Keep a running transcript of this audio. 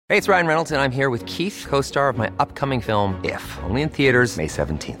Hey, it's Ryan Reynolds, and I'm here with Keith, co-star of my upcoming film, If, only in theaters May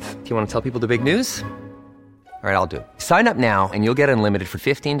 17th. Do you want to tell people the big news? All right, I'll do it. Sign up now and you'll get unlimited for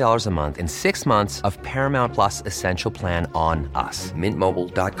 $15 a month and 6 months of Paramount Plus Essential Plan on us.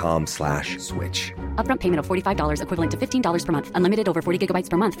 MintMobile.com/switch. Upfront payment of $45 equivalent to $15 per month. Unlimited over 40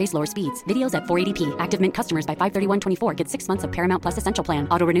 gigabytes per month. Face lower speeds. Videos at 480p. Active Mint customers by 531.24 get 6 months of Paramount Plus Essential Plan.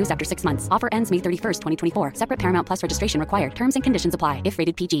 Auto renews after 6 months. Offer ends May 31st, 2024. Separate Paramount Plus registration required. Terms and conditions apply if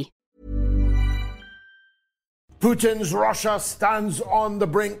rated PG. Putin's Russia stands on the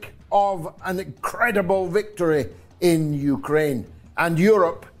brink of an incredible victory in Ukraine. And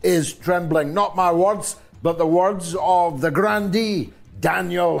Europe is trembling. Not my words, but the words of the grandee,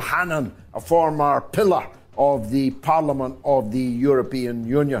 Daniel Hannan, a former pillar of the Parliament of the European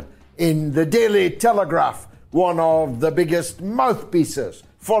Union. In the Daily Telegraph, one of the biggest mouthpieces,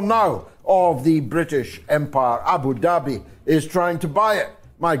 for now, of the British Empire. Abu Dhabi is trying to buy it.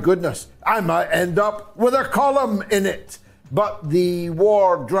 My goodness, I might end up with a column in it. But the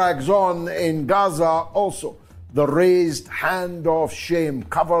war drags on in Gaza also. The raised hand of shame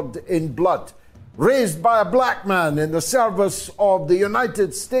covered in blood, raised by a black man in the service of the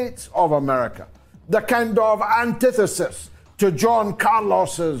United States of America. The kind of antithesis to John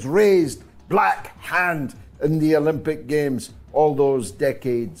Carlos's raised black hand in the Olympic Games all those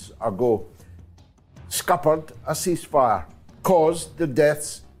decades ago. Scuppered a ceasefire, caused the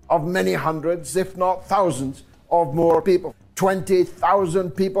deaths of many hundreds, if not thousands, of more people.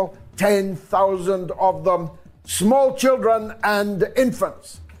 20,000 people, 10,000 of them, small children and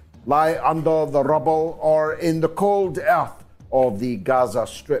infants, lie under the rubble or in the cold earth of the Gaza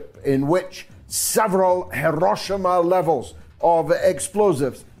Strip, in which several Hiroshima levels of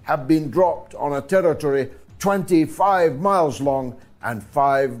explosives have been dropped on a territory 25 miles long and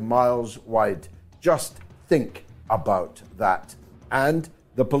 5 miles wide. Just think about that. And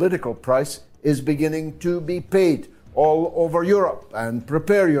the political price is beginning to be paid all over Europe, and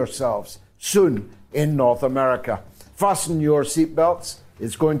prepare yourselves soon in North America. Fasten your seatbelts.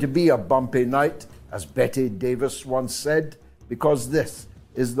 It's going to be a bumpy night, as Betty Davis once said, because this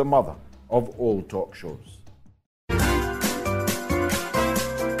is the mother of all talk shows.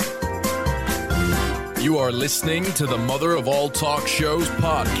 You are listening to the Mother of All Talk Shows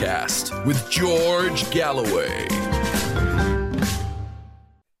podcast with George Galloway.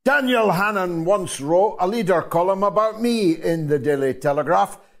 Daniel Hannan once wrote a leader column about me in the Daily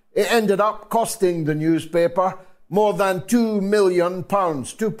Telegraph. It ended up costing the newspaper more than £2 million,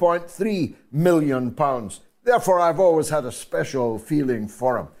 £2.3 million. Therefore, I've always had a special feeling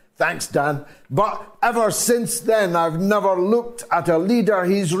for him. Thanks, Dan. But ever since then, I've never looked at a leader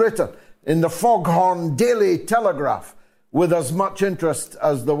he's written in the Foghorn Daily Telegraph with as much interest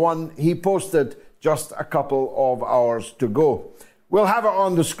as the one he posted just a couple of hours to go. We'll have it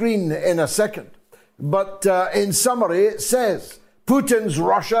on the screen in a second. But in summary, it says, Putin's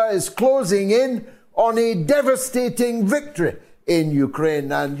Russia is closing in on a devastating victory in Ukraine,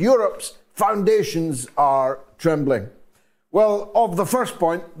 and Europe's foundations are trembling. Well, of the first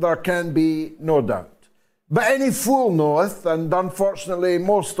point, there can be no doubt. But any fool knoweth, and unfortunately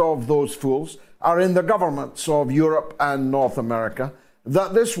most of those fools are in the governments of Europe and North America,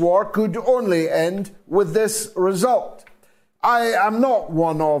 that this war could only end with this result. I am not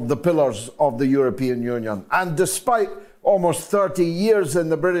one of the pillars of the European Union, and despite almost 30 years in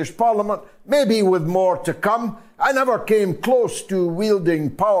the British Parliament, maybe with more to come, I never came close to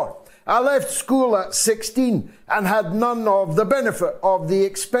wielding power. I left school at 16 and had none of the benefit of the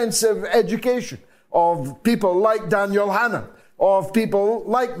expensive education of people like Daniel Hannan, of people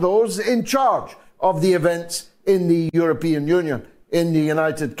like those in charge of the events in the European Union, in the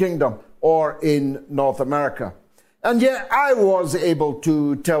United Kingdom, or in North America. And yet I was able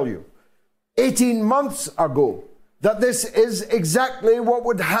to tell you 18 months ago that this is exactly what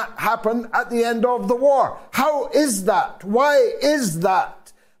would happen at the end of the war. How is that? Why is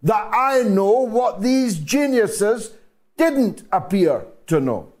that? That I know what these geniuses didn't appear to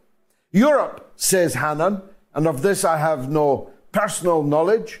know. Europe, says Hannan, and of this I have no personal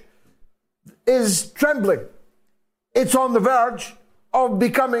knowledge, is trembling. It's on the verge of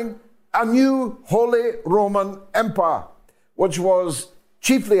becoming a new Holy Roman Empire, which was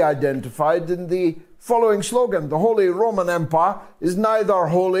chiefly identified in the following slogan: the Holy Roman Empire is neither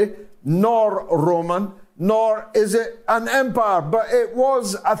holy nor Roman, nor is it an empire, but it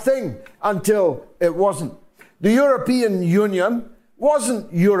was a thing until it wasn't. The European Union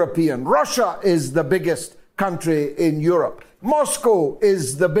wasn't European. Russia is the biggest country in Europe. Moscow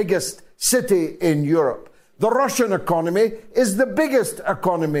is the biggest city in Europe. The Russian economy is the biggest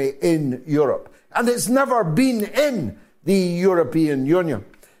economy in Europe, and it's never been in the European Union.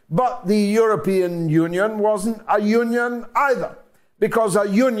 But the European Union wasn't a union either, because a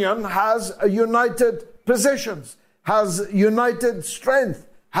union has united positions, has united strength,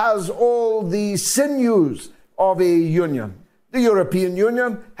 has all the sinews of a union. The European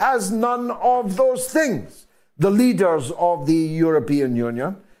Union has none of those things. The leaders of the European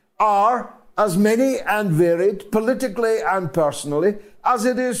Union are as many and varied politically and personally as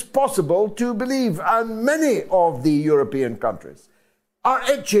it is possible to believe, and many of the European countries are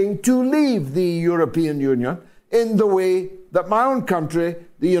itching to leave the European Union in the way that my own country,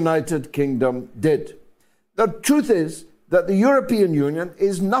 the United Kingdom, did. The truth is that the European Union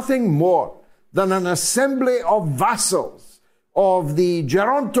is nothing more than an assembly of vassals of the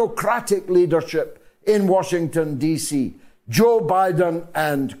gerontocratic leadership in Washington, D.C., Joe Biden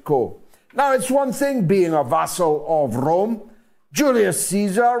and co. Now, it's one thing being a vassal of Rome. Julius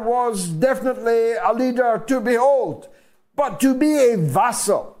Caesar was definitely a leader to behold. But to be a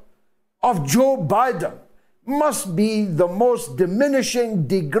vassal of Joe Biden must be the most diminishing,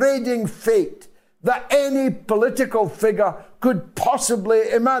 degrading fate that any political figure could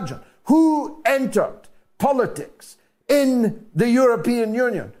possibly imagine. Who entered politics in the European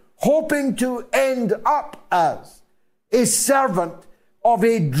Union hoping to end up as a servant of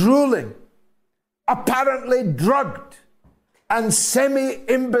a drooling, apparently drugged and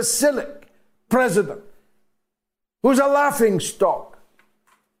semi-imbecilic president who's a laughingstock,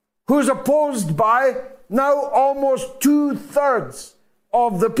 who's opposed by now almost 2/3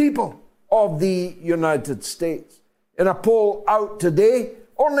 of the people of the United States. In a poll out today,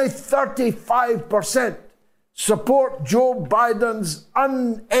 only 35% support Joe Biden's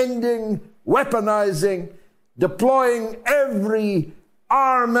unending weaponizing, deploying every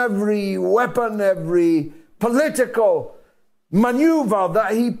arm, every weapon, every political maneuver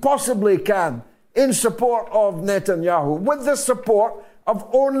that he possibly can in support of Netanyahu, with the support of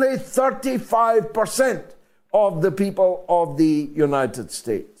only 35% of the people of the United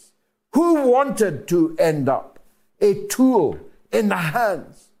States. Who wanted to end up a tool in the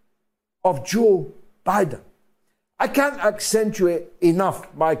hands of Joe Biden? I can't accentuate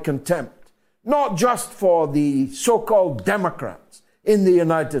enough my contempt, not just for the so-called Democrats in the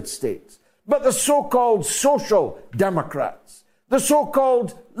United States, but the so-called social Democrats, the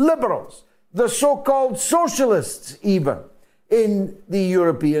so-called liberals, the so-called socialists even in the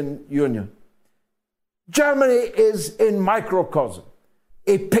European Union. Germany is in microcosm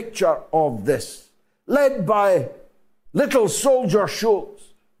a picture of this, led by little soldier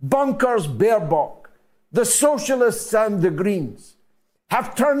Schulz, bonkers Baerbock. The socialists and the Greens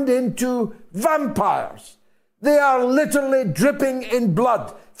have turned into vampires. They are literally dripping in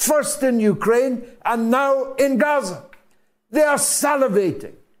blood, first in Ukraine and now in Gaza. They are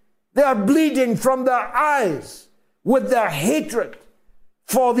salivating. They are bleeding from their eyes with their hatred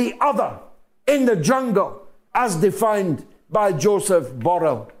for the other in the jungle, as defined by Joseph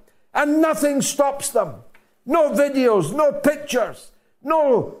Borrell. And nothing stops them. No videos, no pictures,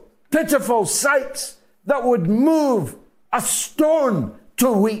 no pitiful sights that would move a stone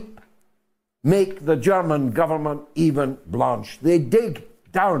to weep make the German government even blanch. They dig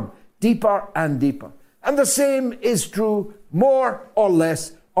down deeper and deeper. And the same is true, more or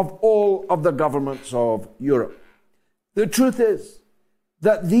less, of all of the governments of Europe. The truth is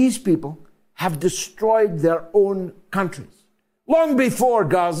that these people have destroyed their own countries. Long before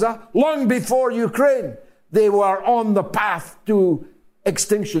Gaza, long before Ukraine, they were on the path to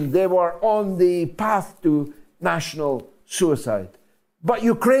extinction. They were on the path to national suicide. But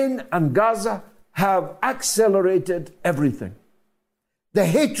Ukraine and Gaza have accelerated everything. The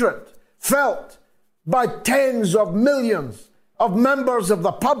hatred felt by tens of millions of members of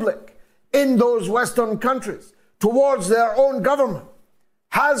the public in those Western countries towards their own government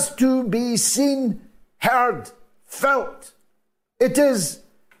has to be seen, heard, felt. It is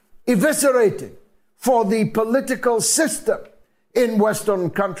eviscerating for the political system in Western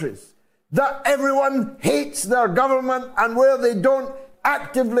countries that everyone hates their government, and where they don't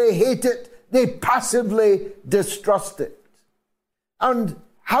actively hate it, they passively distrust it. And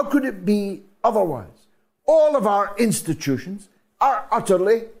how could it be otherwise? All of our institutions are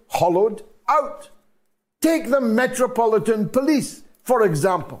utterly hollowed out. Take the Metropolitan Police, for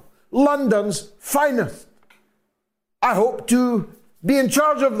example, London's finest. I hope to be in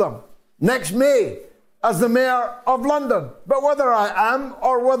charge of them next May as the Mayor of London. But whether I am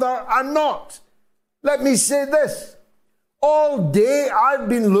or whether I'm not, let me say this. All day I've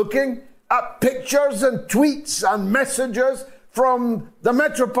been looking at pictures and tweets and messages from the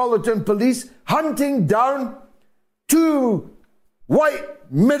Metropolitan Police hunting down two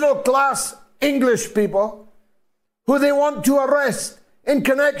white middle-class English people who they want to arrest in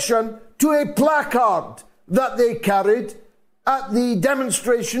connection to a placard that they carried at the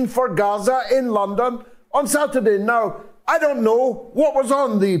demonstration for Gaza in London on Saturday. Now, I don't know what was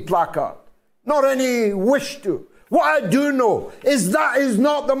on the placard, nor any wish to. What I do know is that is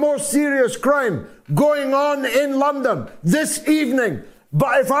not the most serious crime going on in London this evening.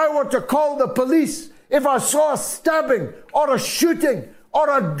 But if I were to call the police, if I saw a stabbing or a shooting or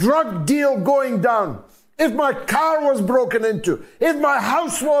a drug deal going down, if my car was broken into, if my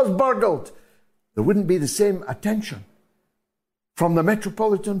house was burgled, there wouldn't be the same attention from the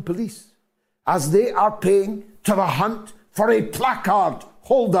Metropolitan Police as they are paying to the hunt for a placard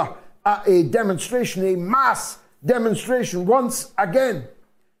holder at a demonstration, a mass demonstration once again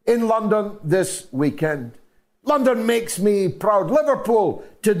in London this weekend. London makes me proud. Liverpool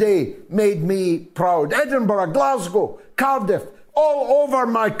today made me proud. Edinburgh, Glasgow, Cardiff, all over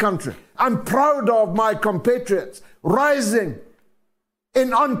my country. I'm proud of my compatriots rising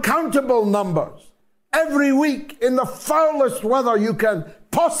in uncountable numbers every week in the foulest weather you can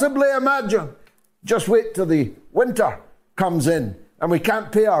possibly imagine. Just wait till the winter comes in and we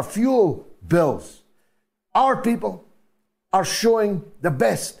can't pay our fuel bills. Our people are showing the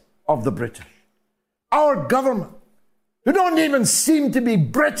best of the British. Our government, who don't even seem to be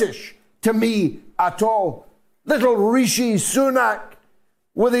British to me at all. Little Rishi Sunak,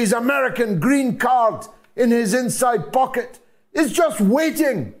 with his American green card in his inside pocket, is just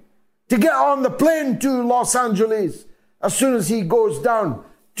waiting to get on the plane to Los Angeles as soon as he goes down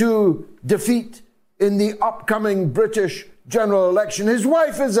to defeat in the upcoming British general election. His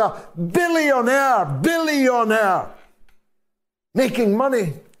wife is a billionaire, making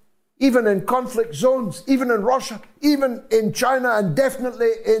money, even in conflict zones, even in Russia, even in China, and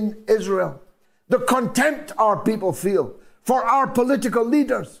definitely in Israel. The contempt our people feel for our political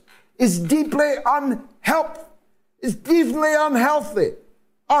leaders is deeply unhealthy.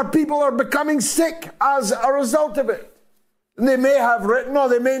 Our people are becoming sick as a result of it. And they may have written, or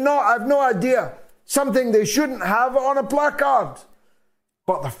they may not, I have no idea, something they shouldn't have on a placard.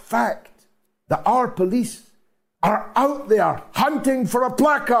 But the fact that our police are out there hunting for a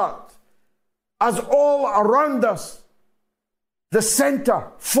placard, as all around us, the center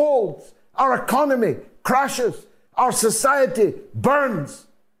folds, our economy crashes, our society burns,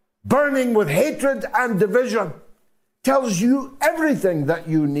 burning with hatred and division, tells you everything that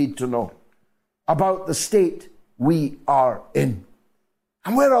you need to know about the state we are in.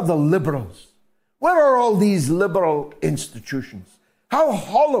 And where are the liberals? Where are all these liberal institutions? How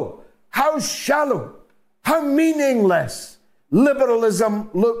hollow, how shallow, how meaningless liberalism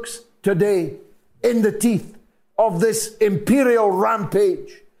looks today in the teeth of this imperial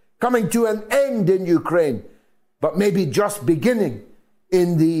rampage coming to an end in Ukraine, but maybe just beginning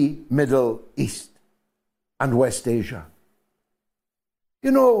in the Middle East and West Asia.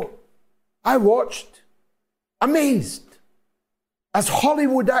 You know, I watched, amazed, as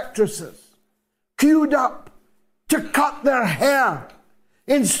Hollywood actresses queued up to cut their hair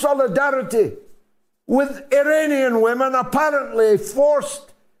in solidarity with Iranian women apparently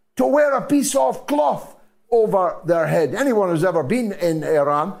forced to wear a piece of cloth over their head. Anyone who's ever been in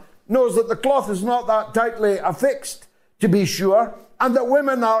Iran knows that the cloth is not that tightly affixed, to be sure, and that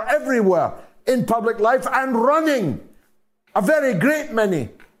women are everywhere in public life and running a very great many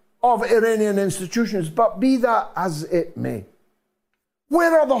of Iranian institutions. But be that as it may,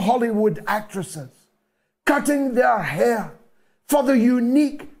 where are the Hollywood actresses cutting their hair for the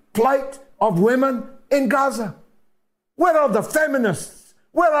unique plight of women in Gaza? Where are the feminists?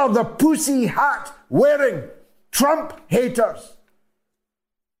 Where are the pussy hat wearing Trump haters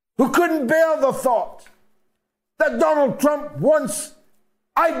who couldn't bear the thought that Donald Trump once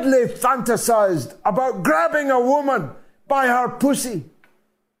idly fantasized about grabbing a woman by her pussy,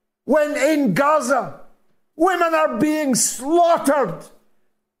 when in Gaza women are being slaughtered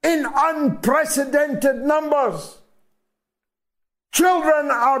in unprecedented numbers? Children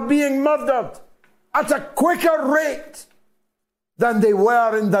are being murdered at a quicker rate than they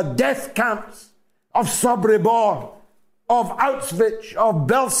were in the death camps of Sobibor, of Auschwitz, of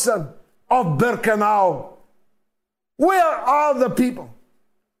Belsen, of Birkenau. Where are the people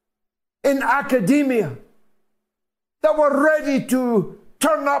in academia that were ready to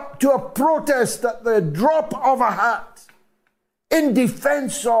turn up to a protest at the drop of a hat in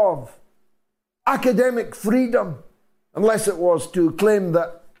defense of academic freedom, unless it was to claim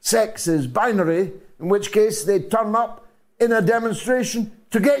that sex is binary, in which case they'd turn up in a demonstration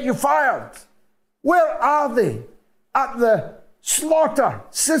to get you fired? Where are they at the slaughter,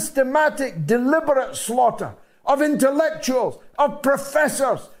 systematic, deliberate slaughter of intellectuals, of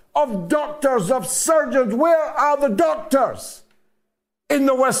professors, of doctors, of surgeons? Where are the doctors in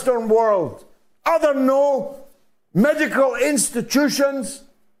the Western world? Are there no medical institutions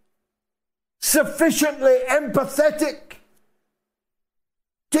sufficiently empathetic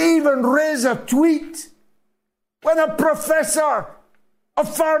to even raise a tweet when a professor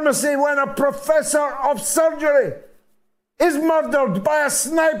of pharmacy, when a professor of surgery is murdered by a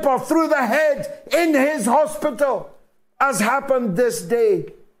sniper through the head in his hospital, as happened this day?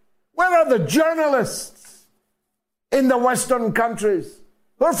 Where are the journalists in the Western countries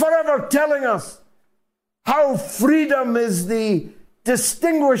who are forever telling us how freedom is the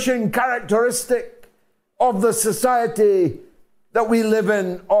distinguishing characteristic of the society that we live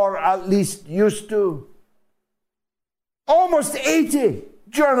in, or at least used to? Almost 80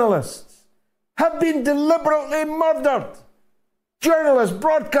 journalists have been deliberately murdered. Journalists,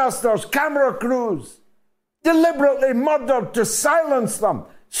 broadcasters, camera crews, deliberately murdered to silence them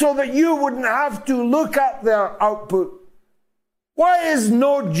so that you wouldn't have to look at their output. Why is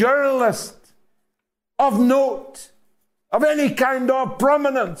no journalist of note, of any kind of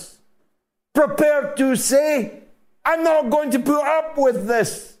prominence, prepared to say, I'm not going to put up with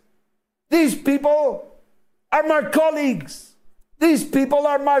this? These people are my colleagues. These people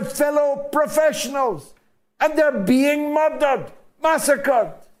are my fellow professionals, and they're being murdered,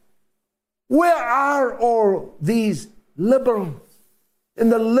 massacred. Where are all these liberals in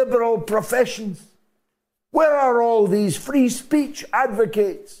the liberal professions? Where are all these free speech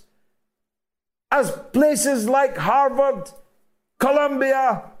advocates? As places like Harvard,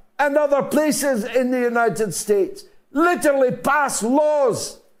 Columbia, and other places in the United States literally pass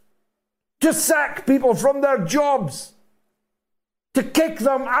laws to sack people from their jobs, to kick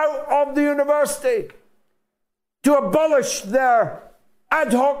them out of the university, to abolish their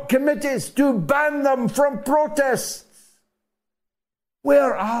ad hoc committees, to ban them from protests.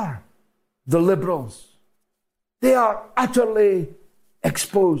 Where are the liberals? They are utterly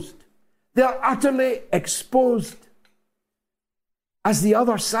exposed. They are utterly exposed as the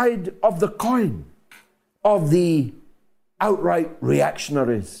other side of the coin of the outright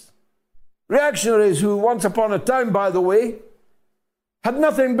reactionaries. Reactionaries who once upon a time, by the way, had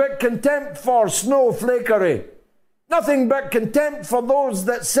nothing but contempt for snowflakery, nothing but contempt for those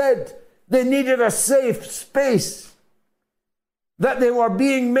that said they needed a safe space, that they were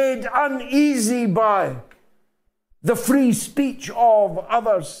being made uneasy by the free speech of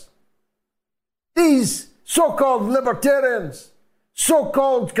others. These so-called libertarians,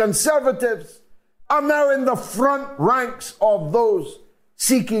 so-called conservatives, are now in the front ranks of those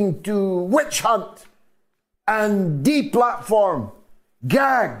seeking to witch hunt and deplatform,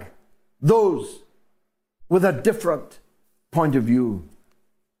 gag those with a different point of view.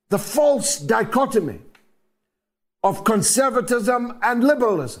 The false dichotomy of conservatism and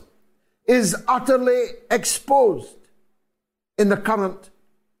liberalism is utterly exposed in the current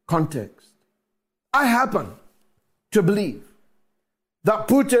context. I happen to believe that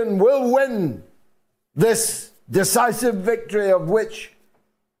Putin will win this decisive victory of which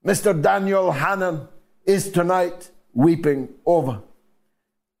Mr. Daniel Hannan is tonight weeping over.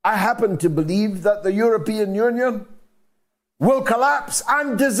 I happen to believe that the European Union will collapse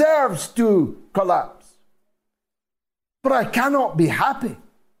and deserves to collapse. But I cannot be happy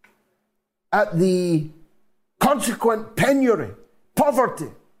at the consequent penury, poverty,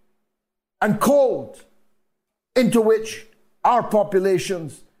 and cold into which our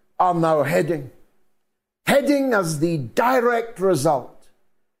populations are now heading as the direct result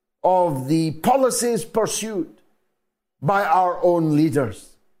of the policies pursued by our own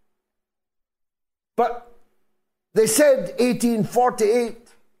leaders. But they said 1848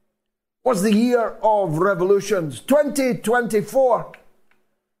 was the year of revolutions. 2024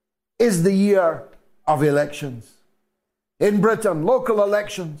 is the year of elections. In Britain, local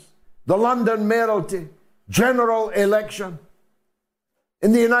elections, the London mayoralty, general election.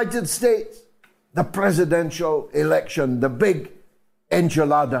 In the United States, the presidential election, the big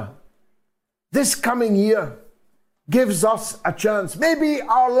enchilada. This coming year gives us a chance, maybe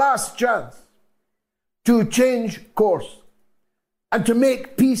our last chance, to change course and to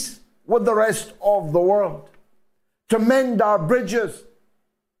make peace with the rest of the world, to mend our bridges,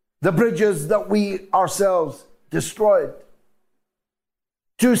 the bridges that we ourselves destroyed,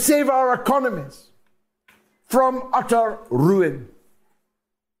 to save our economies from utter ruin.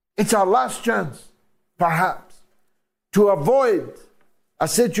 It's our last chance, perhaps, to avoid a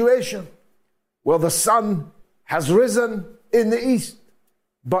situation where the sun has risen in the east,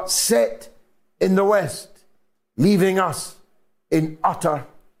 but set in the west, leaving us in utter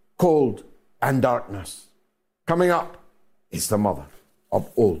cold and darkness. Coming up is the mother of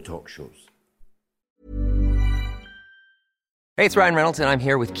all talk shows. Hey, it's Ryan Reynolds, and I'm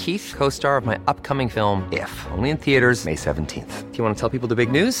here with Keith, co-star of my upcoming film, If, only in theaters May 17th. Do you want to tell people the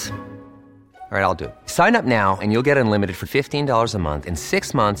big news? All right, I'll do it. Sign up now and you'll get unlimited for $15 a month and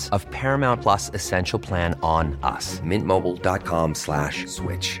 6 months of Paramount Plus Essential Plan on us.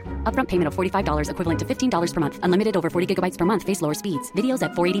 MintMobile.com/switch. Upfront payment of $45 equivalent to $15 per month. Unlimited over 40 gigabytes per month. Face lower speeds. Videos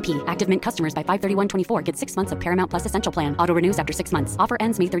at 480p. Active Mint customers by 531.24 get 6 months of Paramount Plus Essential Plan. Auto renews after 6 months. Offer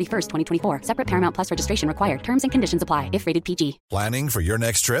ends May 31st, 2024. Separate Paramount Plus registration required. Terms and conditions apply if rated PG. Planning for your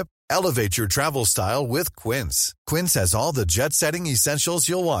next trip? Elevate your travel style with Quince. Quince has all the jet-setting essentials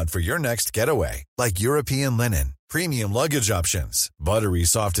you'll want for your next getaway, like European linen, premium luggage options, buttery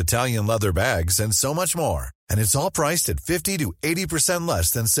soft Italian leather bags, and so much more. And it's all priced at 50 to 80%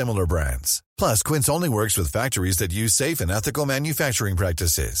 less than similar brands. Plus, Quince only works with factories that use safe and ethical manufacturing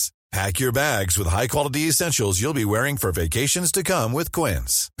practices. Pack your bags with high-quality essentials you'll be wearing for vacations to come with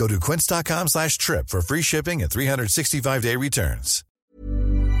Quince. Go to quince.com/trip for free shipping and 365-day returns.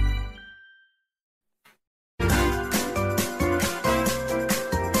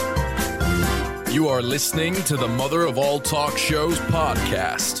 You are listening to the Mother of All Talk Shows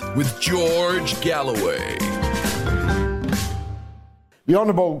podcast with George Galloway. The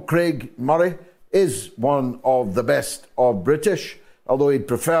Honourable Craig Murray is one of the best of British, although he'd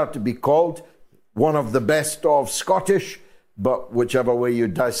prefer to be called one of the best of Scottish, but whichever way you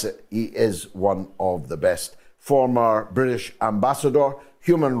dice it, he is one of the best. Former British ambassador,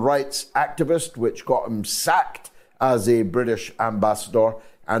 human rights activist, which got him sacked as a British ambassador,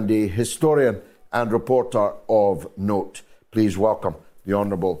 and a historian and reporter of note. Please welcome the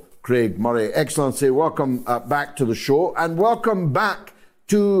Honourable Craig Murray. Excellency, welcome back to the show, and welcome back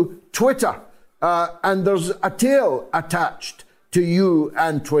to Twitter. And there's a tale attached to you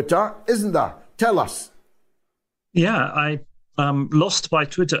and Twitter, isn't there? Tell us. Yeah, I lost my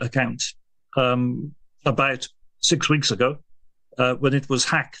Twitter account about 6 weeks ago when it was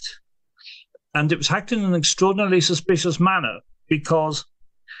hacked. And it was hacked in an extraordinarily suspicious manner because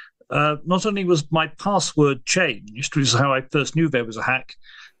not only was my password changed, which is how I first knew there was a hack,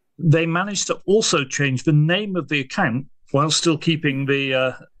 they managed to also change the name of the account while still keeping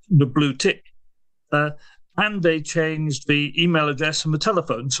the blue tick. And they changed the email address and the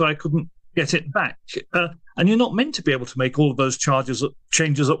telephone, so I couldn't get it back. And you're not meant to be able to make all of those changes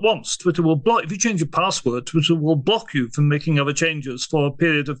at once. Twitter will block, if you change your password, Twitter will block you from making other changes for a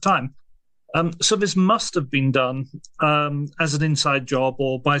period of time. So this must have been done as an inside job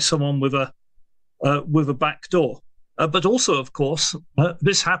or by someone with a back door. But also, of course,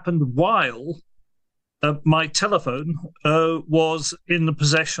 this happened while my telephone was in the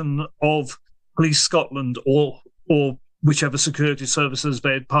possession of Police Scotland or whichever security services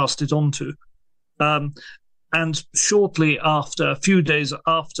they had passed it on to. And shortly after, a few days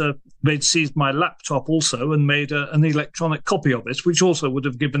after, they'd seized my laptop also and made an electronic copy of it, which also would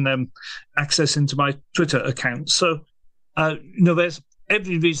have given them access into my Twitter account. So, there's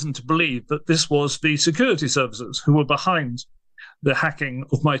every reason to believe that this was the security services who were behind the hacking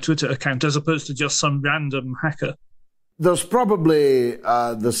of my Twitter account, as opposed to just some random hacker. There's probably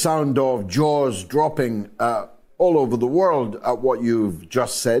the sound of jaws dropping all over the world at what you've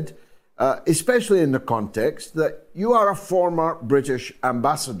just said. Especially in the context that you are a former British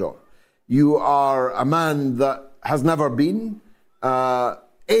ambassador. You are a man that has never been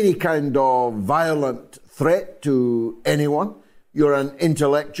any kind of violent threat to anyone. You're an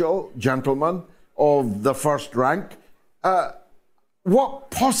intellectual gentleman of the first rank.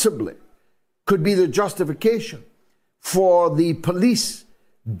 What possibly could be the justification for the police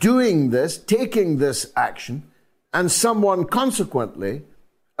doing this, taking this action, and someone consequently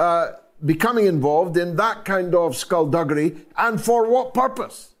becoming involved in that kind of skullduggery, and for what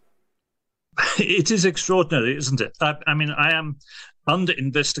purpose? It is extraordinary, isn't it? I mean, I am under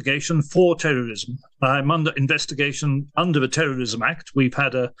investigation for terrorism. I'm under investigation under the Terrorism Act. We've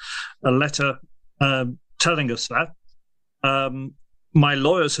had a letter telling us that. My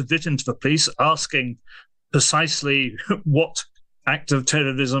lawyers have written to the police asking precisely what act of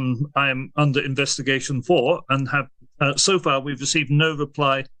terrorism I am under investigation for, and have so far we've received no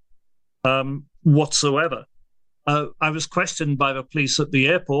reply whatsoever. I was questioned by the police at the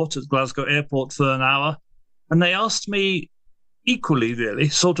airport, at Glasgow Airport, for an hour, and they asked me equally, really,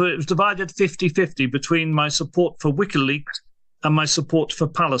 sort of, it was divided 50-50 between my support for WikiLeaks and my support for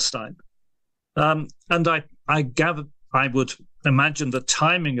Palestine. And I gather, I would imagine the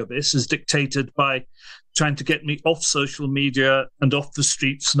timing of this is dictated by trying to get me off social media and off the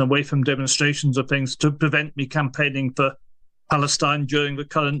streets and away from demonstrations of things to prevent me campaigning for Palestine during the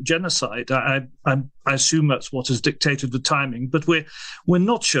current genocide. I assume that's what has dictated the timing, but we're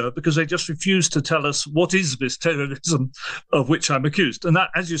not sure because they just refuse to tell us what is this terrorism of which I'm accused. And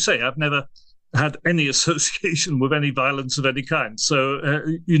that, as you say, I've never had any association with any violence of any kind. So,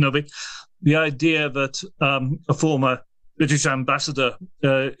 the idea that a former British ambassador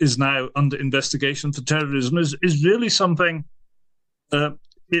is now under investigation for terrorism is really something.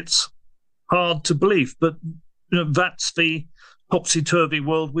 It's hard to believe, but that's the topsy-turvy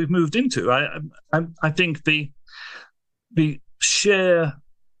world we've moved into. I think the sheer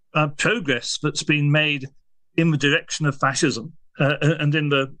progress that's been made in the direction of fascism and in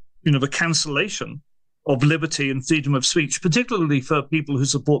the cancellation of liberty and freedom of speech, particularly for people who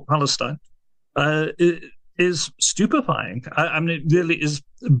support Palestine, is stupefying. I mean, it really is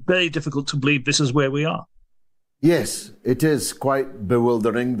very difficult to believe this is where we are. Yes, it is quite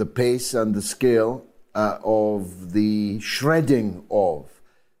bewildering, the pace and the scale of the shredding of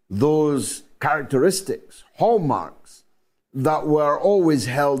those characteristics, hallmarks, that were always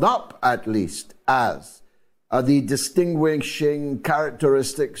held up, at least, as the distinguishing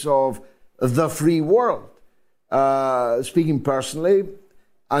characteristics of the free world. Speaking personally,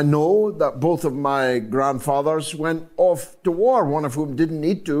 I know that both of my grandfathers went off to war, one of whom didn't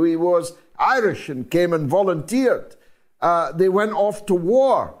need to. He was Irish and came and volunteered. They went off to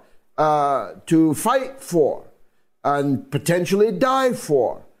war to fight for and potentially die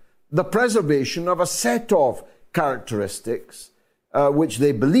for the preservation of a set of characteristics which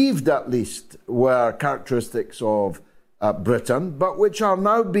they believed at least were characteristics of Britain, but which are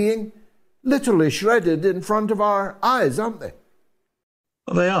now being literally shredded in front of our eyes, aren't they?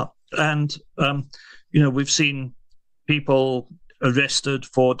 Well, they are. And, we've seen people arrested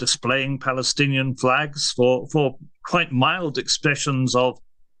for displaying Palestinian flags, for quite mild expressions of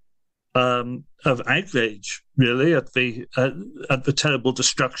outrage, really, at the terrible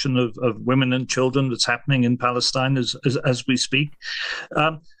destruction of women and children that's happening in Palestine as we speak.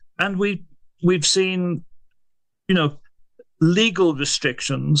 And we've seen, legal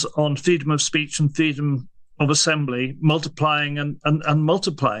restrictions on freedom of speech and freedom of assembly multiplying and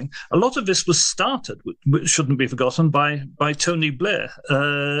multiplying. A lot of this was started, which shouldn't be forgotten, by Tony Blair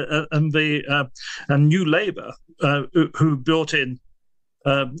and New Labour, who brought in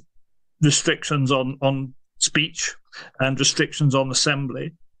restrictions on speech and restrictions on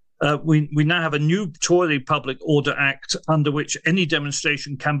assembly. We now have a new Tory Public Order Act under which any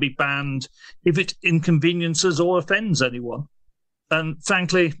demonstration can be banned if it inconveniences or offends anyone. And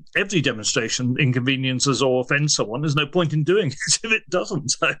frankly, every demonstration inconveniences or offends someone. There's no point in doing it if it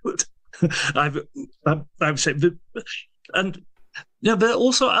doesn't. I would say. And there are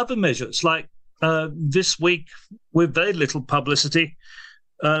also other measures, like this week, with very little publicity,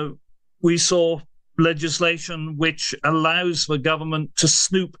 we saw legislation which allows the government to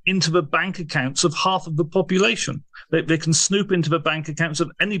snoop into the bank accounts of half of the population. They can snoop into the bank accounts of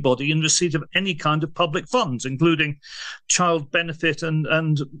anybody in receipt of any kind of public funds, including child benefit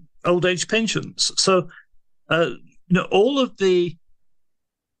and old age pensions. So, all of the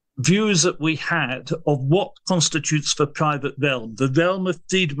views that we had of what constitutes the private realm, the realm of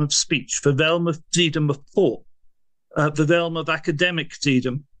freedom of speech, the realm of freedom of thought, the realm of academic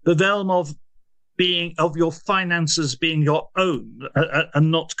freedom, the realm of your finances being your own and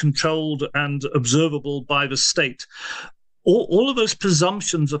not controlled and observable by the state. All of those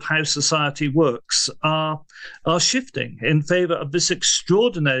presumptions of how society works are shifting in favor of this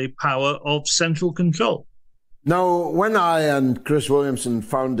extraordinary power of central control. Now, when I and Chris Williamson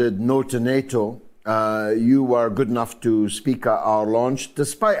founded No to NATO, you were good enough to speak at our launch,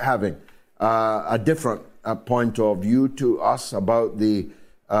 despite having a different point of view to us about the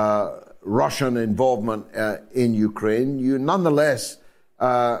Russian involvement in Ukraine. You nonetheless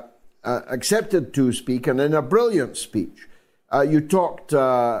accepted to speak, and in a brilliant speech, you talked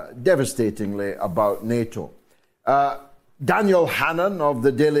devastatingly about NATO. Daniel Hannan of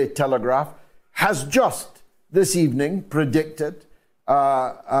the Daily Telegraph has just this evening predicted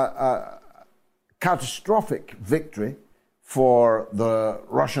a catastrophic victory for the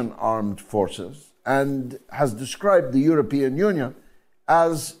Russian armed forces and has described the European Union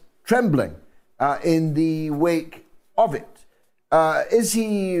as trembling in the wake of it. Is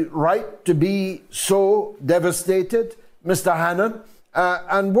he right to be so devastated, Mr. Hannan?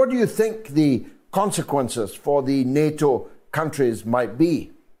 And what do you think the consequences for the NATO countries might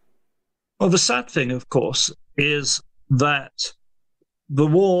be? Well, the sad thing, of course, is that the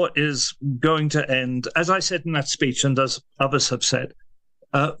war is going to end, as I said in that speech and as others have said,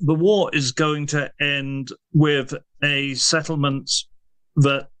 the war is going to end with a settlement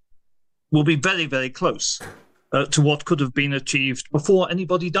that will be very, very close to what could have been achieved before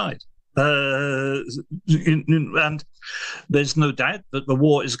anybody died. And there's no doubt that the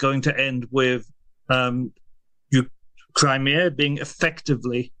war is going to end with Crimea being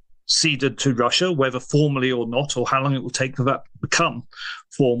effectively ceded to Russia, whether formally or not, or how long it will take for that to become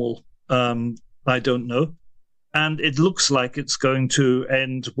formal, I don't know. And it looks like it's going to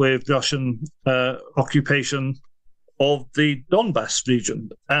end with Russian occupation of the Donbass region.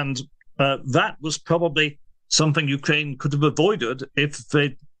 And that was probably something Ukraine could have avoided if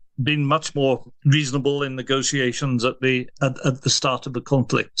they'd been much more reasonable in negotiations at the start of the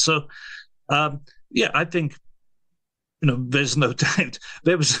conflict. So, I think, there's no doubt.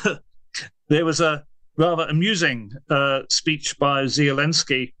 There was a rather amusing speech by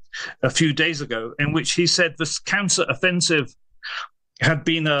Zelensky a few days ago in which he said this counter-offensive had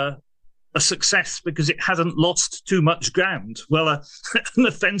been a success because it hadn't lost too much ground. Well, an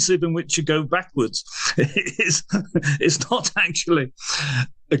offensive in which you go backwards is not actually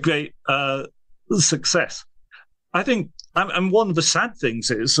a great success. I think, and one of the sad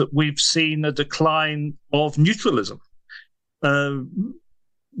things is that we've seen a decline of neutralism. The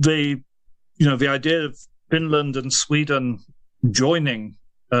idea of Finland and Sweden joining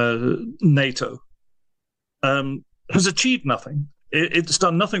NATO has achieved nothing. It's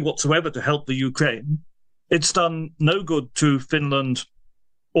done nothing whatsoever to help the Ukraine. It's done no good to Finland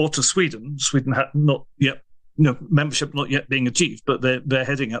or to Sweden. Sweden had not yet, membership not yet being achieved, but they're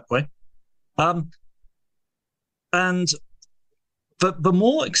heading that way. And the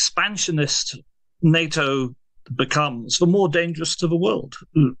more expansionist NATO becomes, the more dangerous to the world.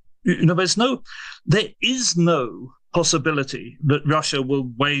 There is no possibility that Russia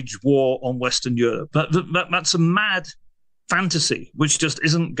will wage war on Western Europe. That's a mad fantasy, which just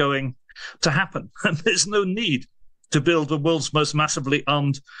isn't going to happen. And there's no need to build the world's most massively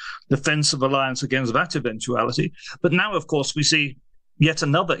armed defensive alliance against that eventuality. But now, of course, we see yet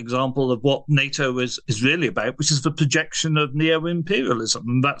another example of what NATO is really about, which is the projection of neo-imperialism.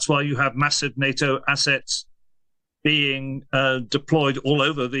 And that's why you have massive NATO assets being deployed all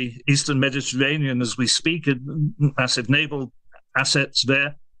over the Eastern Mediterranean as we speak, massive naval assets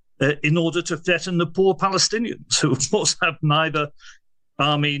there, in order to threaten the poor Palestinians, who, of course, have neither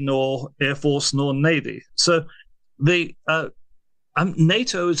army nor air force nor navy. So NATO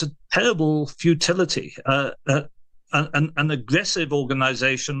is a terrible futility, an aggressive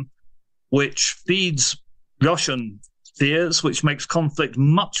organization which feeds Russian fears, which makes conflict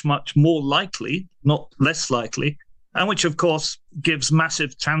much, much more likely, not less likely, and which, of course, gives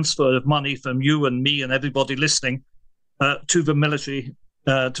massive transfer of money from you and me and everybody listening to the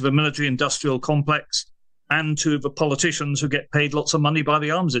military-industrial complex and to the politicians who get paid lots of money by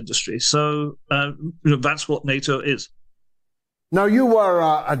the arms industry. So that's what NATO is. Now, you were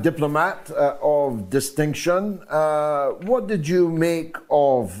a diplomat of distinction. What did you make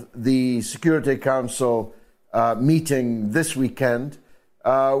of the Security Council meeting this weekend,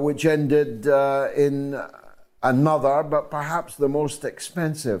 which ended in another, but perhaps the most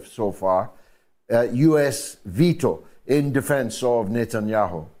expensive so far, U.S. veto in defense of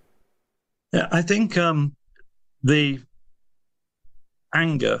Netanyahu? Yeah, I think the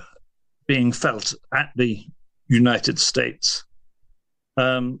anger being felt at the United States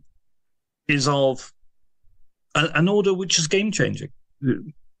is of an order which is game-changing.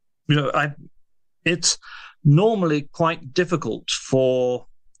 It's normally quite difficult for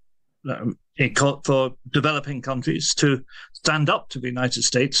developing countries to stand up to the United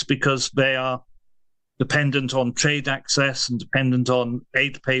States because they are dependent on trade access and dependent on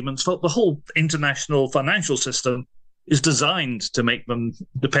aid payments. The whole international financial system is designed to make them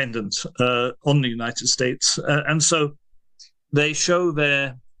dependent on the United States. And so they show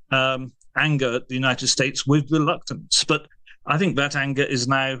their anger at the United States with reluctance. But I think that anger is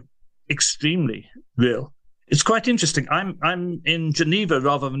now extremely real. It's quite interesting. I'm in Geneva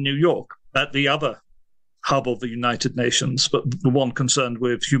rather than New York, at the other hub of the United Nations, but the one concerned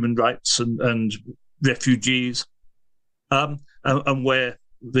with human rights and refugees, and where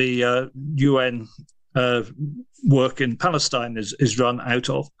the UN work in Palestine is run out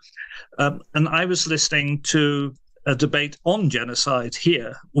of. And I was listening to a debate on genocide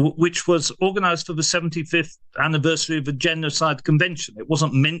here, which was organized for the 75th anniversary of the Genocide Convention. It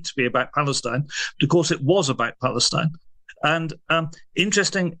wasn't meant to be about Palestine, but of course it was about Palestine. And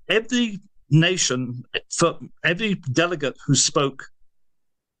interesting, every nation, for every delegate who spoke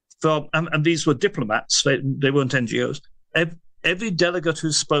from, and these were diplomats, they weren't NGOs, every delegate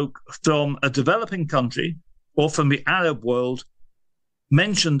who spoke from a developing country or from the Arab world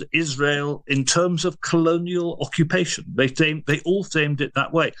mentioned Israel in terms of colonial occupation. They all framed it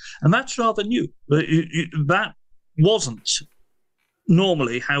that way. And that's rather new. That wasn't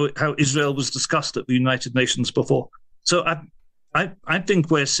normally how Israel was discussed at the United Nations before. So I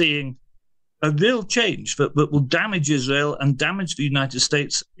think we're seeing a real change that will damage Israel and damage the United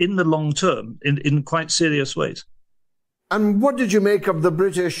States in the long term in quite serious ways. And what did you make of the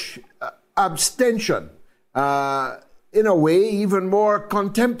British abstention? In a way, even more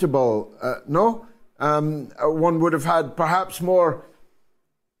contemptible, no? One would have had perhaps more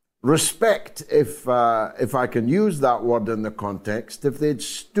respect, if I can use that word in the context, if they'd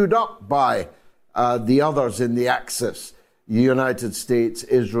stood up by the others in the Axis. The United States,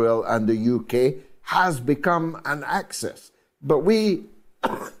 Israel, and the UK has become an axis. But we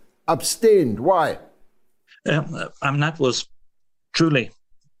abstained. Why? That was truly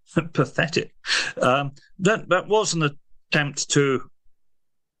pathetic. That was an attempt to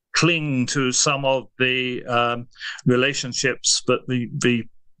cling to some of the relationships that the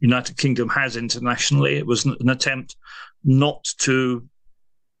United Kingdom has internationally. It was an attempt not to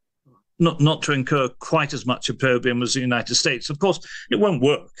incur quite as much opprobrium as the United States. Of course, it won't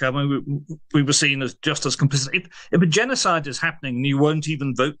work. I mean, we were seen as just as complicit. If a genocide is happening and you won't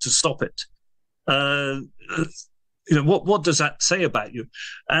even vote to stop it, what does that say about you?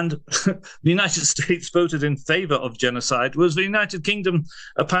 And the United States voted in favor of genocide, whereas the United Kingdom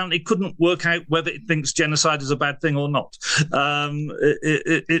apparently couldn't work out whether it thinks genocide is a bad thing or not.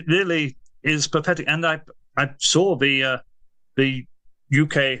 It really is pathetic. And I saw the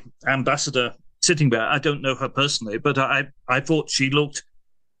UK ambassador sitting there. I don't know her personally, but I thought she looked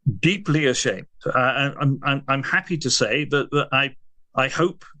deeply ashamed. I'm happy to say that I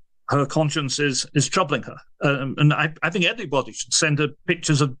hope her conscience is troubling her. And I think everybody should send her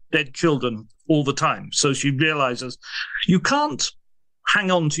pictures of dead children all the time, so she realizes you can't hang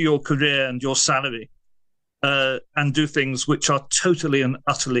on to your career and your salary and do things which are totally and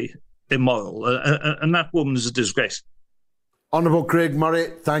utterly immoral. And that woman is a disgrace. Honourable Craig Murray,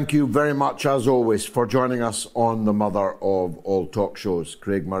 thank you very much, as always, for joining us on the Mother of All Talk Shows.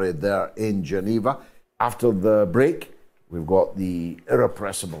 Craig Murray there in Geneva. After the break, we've got the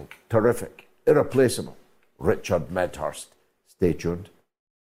irrepressible, terrific, irreplaceable Richard Medhurst. Stay tuned.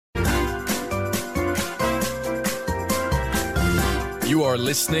 You are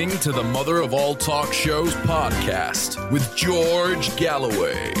listening to the Mother of All Talk Shows podcast with George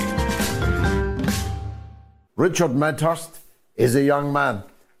Galloway. Richard Medhurst is a young man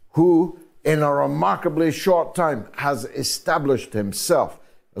who, in a remarkably short time, has established himself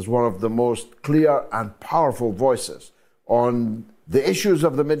as one of the most clear and powerful voices on the issues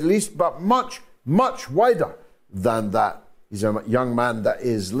of the Middle East, but much, much wider than that. He's a young man that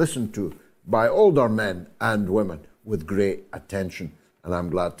is listened to by older men and women with great attention, and I'm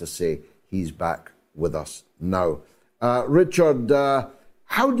glad to say he's back with us now. Richard,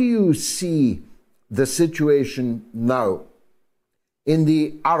 how do you see the situation now in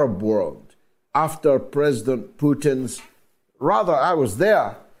the Arab world after President Putin's, I was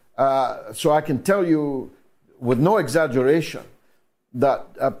there, so I can tell you with no exaggeration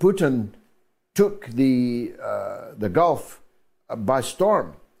that Putin took the Gulf by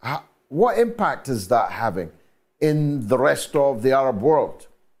storm. What impact is that having in the rest of the Arab world?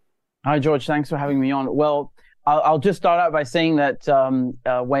 Hi, George. Thanks for having me on. Well, I'll just start out by saying that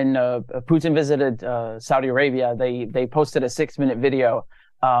when Putin visited Saudi Arabia, they posted a 6-minute video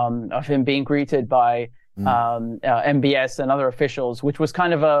of him being greeted by MBS and other officials, which was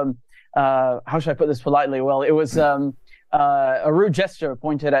kind of how should I put this politely? Well, it was a rude gesture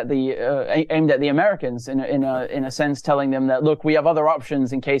pointed at aimed at the Americans in a sense, telling them that, look, we have other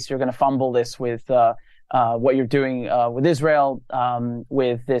options in case you're going to fumble this with what you're doing with Israel,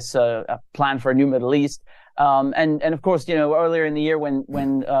 with this plan for a new Middle East. And of course, earlier in the year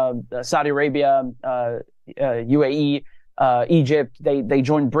when Saudi Arabia, UAE, Egypt, they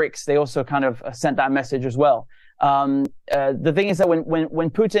joined BRICS, they also kind of sent that message as well. The thing is that when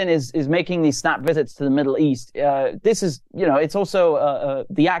Putin is making these snap visits to the Middle East, this is, it's also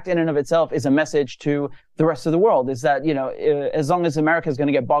the act in and of itself is a message to the rest of the world, is that, as long as America is going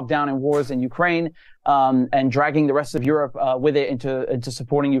to get bogged down in wars in Ukraine, and dragging the rest of Europe with it into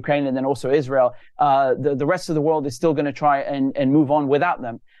supporting Ukraine and then also Israel, the rest of the world is still going to try and move on without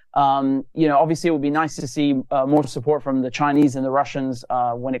them. Obviously it would be nice to see more support from the Chinese and the Russians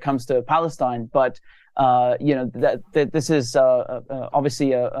when it comes to Palestine, but that this is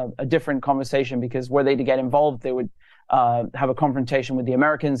obviously a different conversation, because were they to get involved, they would have a confrontation with the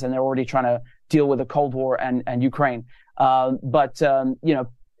Americans, and they're already trying to deal with the Cold War and Ukraine. The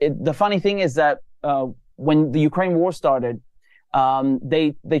funny thing is that when the Ukraine war started,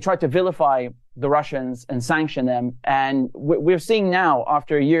 they tried to vilify the Russians and sanction them. And we're seeing now,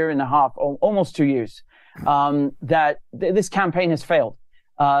 after a year and a half, almost 2 years, that this campaign has failed.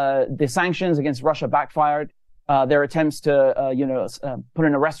 The sanctions against Russia backfired. Their attempts to, put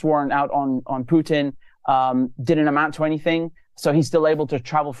an arrest warrant out on Putin didn't amount to anything. So he's still able to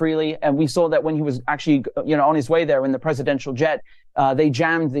travel freely. And we saw that when he was actually, on his way there in the presidential jet, they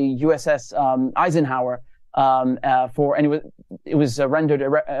jammed the USS Eisenhower and it was rendered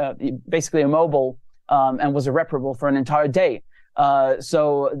basically immobile and was irreparable for an entire day.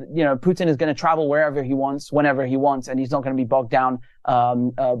 So Putin is going to travel wherever he wants, whenever he wants, and he's not going to be bogged down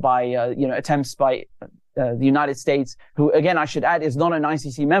by attempts by the United States, who, again, I should add, is not an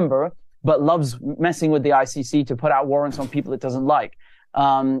ICC member, but loves messing with the ICC to put out warrants on people it doesn't like.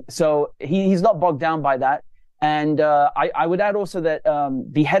 So he's not bogged down by that. And I would add also that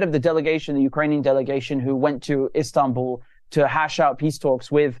the head of the delegation, the Ukrainian delegation, who went to Istanbul to hash out peace talks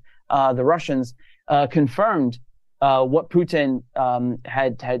with the Russians, confirmed what Putin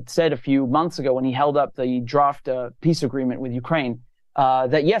had said a few months ago when he held up the draft peace agreement with Ukraine,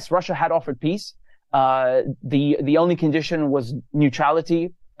 that yes, Russia had offered peace. The only condition was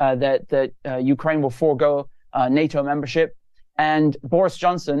neutrality, that Ukraine will forego NATO membership. And Boris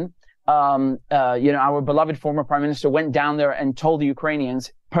Johnson, our beloved former prime minister, went down there and told the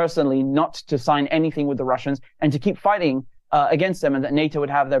Ukrainians personally not to sign anything with the Russians and to keep fighting against them, and that NATO would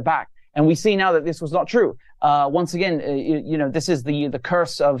have their back. And we see now that this was not true. Once again, this is the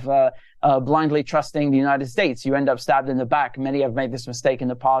curse of blindly trusting the United States. You end up stabbed in the back. Many have made this mistake in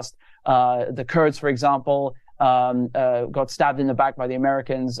the past. The Kurds, for example, got stabbed in the back by the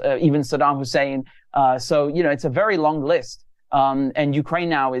Americans, even Saddam Hussein. So it's a very long list. And Ukraine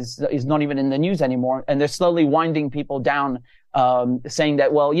now is not even in the news anymore. And they're slowly winding people down, saying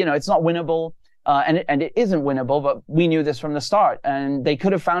that, well, it's not winnable. And it isn't winnable, but we knew this from the start. And they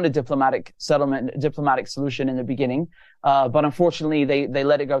could have found a diplomatic solution in the beginning. But unfortunately, they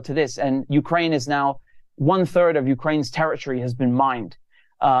let it go to this. And Ukraine is now 1/3 of Ukraine's territory has been mined,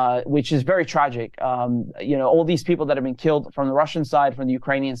 which is very tragic. All these people that have been killed from the Russian side, from the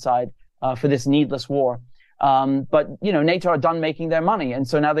Ukrainian side, for this needless war. But NATO are done making their money. And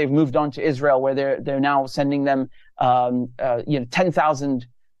so now they've moved on to Israel, where they're now sending them, 10,000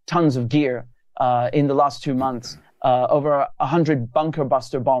 tons of gear. In the last 2 months, over 100 bunker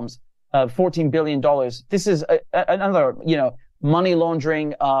buster bombs, $14 billion. This is another, money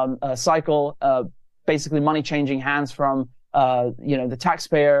laundering cycle, basically money changing hands from, the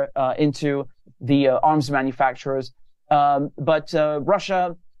taxpayer into the arms manufacturers. But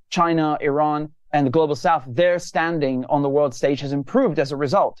Russia, China, Iran, and the global South, their standing on the world stage has improved as a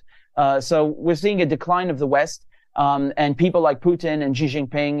result. So we're seeing a decline of the West. And people like Putin and Xi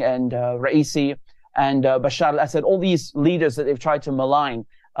Jinping and Raisi and Bashar al-Assad, all these leaders that they've tried to malign,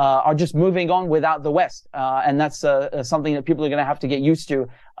 are just moving on without the West. And that's something that people are going to have to get used to,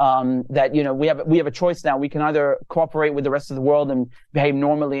 that, we have a choice now. We can either cooperate with the rest of the world and behave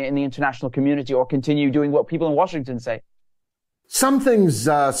normally in the international community, or continue doing what people in Washington say. Some things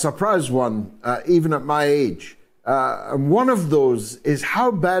surprise one, even at my age. And one of those is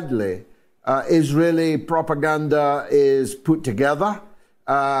how badly Israeli propaganda is put together,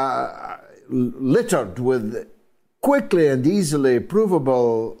 littered with quickly and easily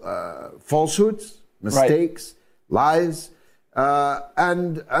provable falsehoods, mistakes, lies,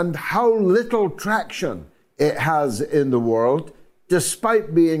 and how little traction it has in the world,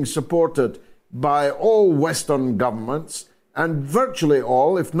 despite being supported by all Western governments and virtually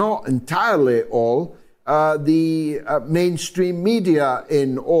all, if not entirely all, the mainstream media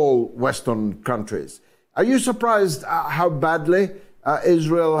in all Western countries. Are you surprised how badly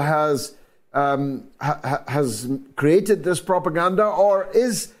Israel has created this propaganda, or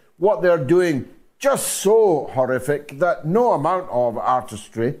is what they're doing just so horrific that no amount of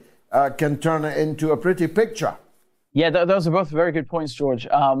artistry can turn it into a pretty picture? Yeah, those are both very good points, George.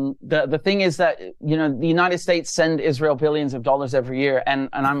 The thing is that, the United States send Israel billions of dollars every year, and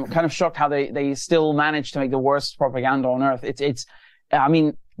I'm kind of shocked how they still manage to make the worst propaganda on earth.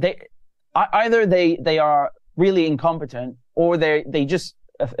 Either they are really incompetent, or they just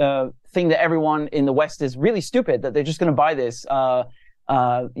think that everyone in the West is really stupid, that they're just going to buy this,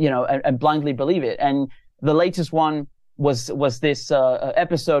 and blindly believe it. And the latest one was this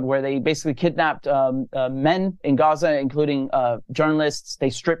episode where they basically kidnapped men in Gaza, including journalists. They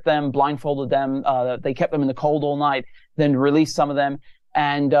stripped them, blindfolded them. They kept them in the cold all night, then released some of them.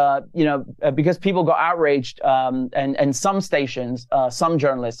 And because people got outraged, and some stations, some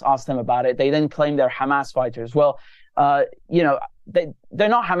journalists asked them about it, they then claimed they're Hamas fighters. Well,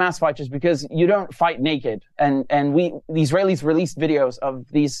 they're not Hamas fighters because you don't fight naked. And the Israelis released videos of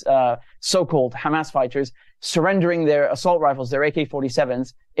these so-called Hamas fighters surrendering their assault rifles, their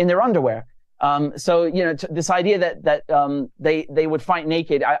AK-47s, in their underwear. So, this idea that they would fight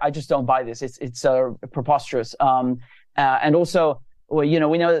naked, I just don't buy this. It's preposterous. And also, well,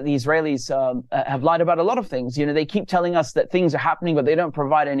 we know that the Israelis have lied about a lot of things. They keep telling us that things are happening, but they don't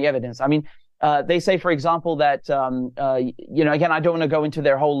provide any evidence. I mean, they say, for example, that, again, I don't want to go into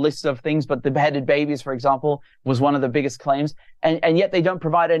their whole list of things, but the beheaded babies, for example, was one of the biggest claims. And yet they don't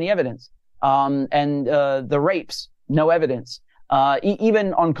provide any evidence. And the rapes, no evidence.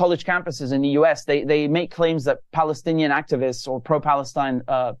 Even on college campuses in the US, they make claims that Palestinian activists or pro-Palestine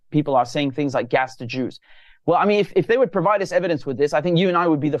people are saying things like gas to Jews. Well, I mean, if they would provide us evidence with this, I think you and I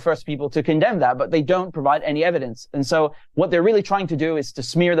would be the first people to condemn that, but they don't provide any evidence. And so what they're really trying to do is to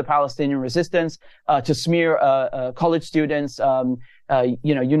smear the Palestinian resistance, to smear college students,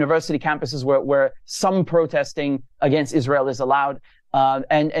 university campuses where some protesting against Israel is allowed,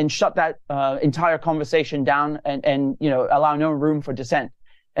 and shut that entire conversation down and allow no room for dissent.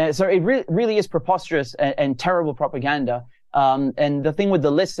 So it really is preposterous and terrible propaganda. And the thing with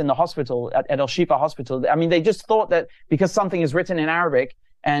the lists in the hospital, at Al Shifa Hospital, I mean, they just thought that because something is written in Arabic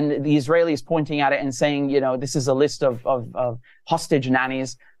and the Israelis pointing at it and saying, this is a list of hostage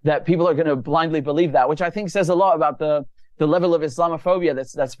nannies, that people are going to blindly believe that, which I think says a lot about the level of Islamophobia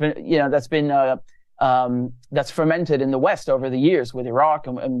that's fermented in the West over the years with Iraq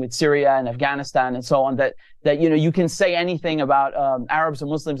and with Syria and Afghanistan and so on, that you can say anything about Arabs and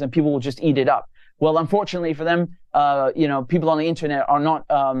Muslims and people will just eat it up. Well, unfortunately for them, people on the internet are not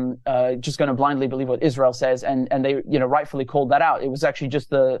just going to blindly believe what Israel says, and they rightfully called that out. It was actually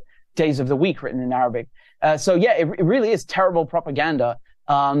just the days of the week written in Arabic. So yeah, it really is terrible propaganda.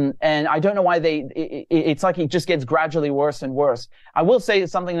 And I don't know why it's like it just gets gradually worse and worse. I will say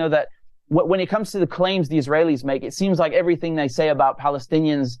something though, that when it comes to the claims the Israelis make, it seems like everything they say about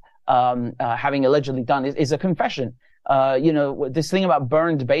Palestinians having allegedly done is a confession. This thing about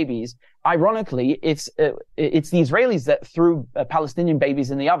burned babies, ironically, it's the Israelis that threw Palestinian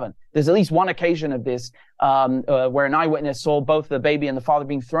babies in the oven. There's at least one occasion of this, where an eyewitness saw both the baby and the father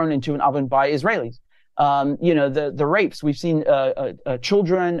being thrown into an oven by Israelis. The rapes, we've seen,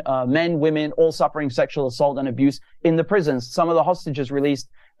 children, men, women, all suffering sexual assault and abuse in the prisons. Some of the hostages released,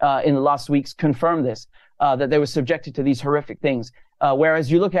 in the last weeks confirmed this, that they were subjected to these horrific things.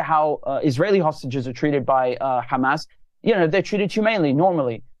 Whereas you look at how Israeli hostages are treated by Hamas, they're treated humanely,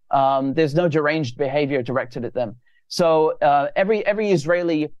 normally. There's no deranged behavior directed at them. So every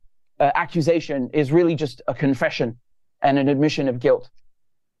Israeli accusation is really just a confession and an admission of guilt.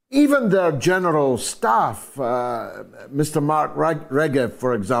 Even their general staff, Mr. Mark Regev,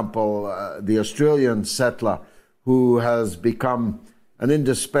 for example, the Australian settler who has become an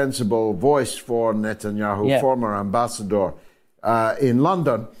indispensable voice for Netanyahu, former ambassador in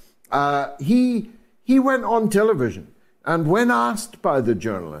London, he went on television, and when asked by the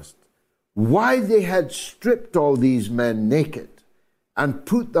journalist why they had stripped all these men naked and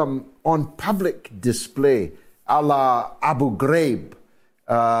put them on public display, a la Abu Ghraib,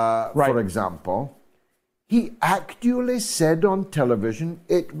 for example, he actually said on television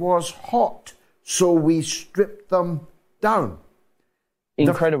it was hot, so we stripped them down.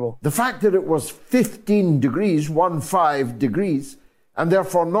 Incredible. The fact that it was 15 degrees, 15 degrees, and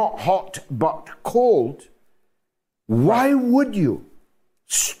therefore not hot but cold, why would you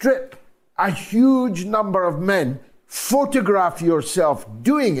strip a huge number of men, photograph yourself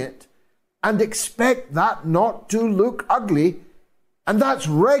doing it, and expect that not to look ugly? And that's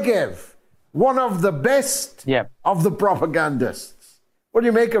Regev, one of the best of the propagandists. What do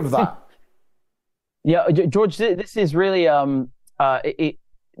you make of that? Yeah, George, this is really...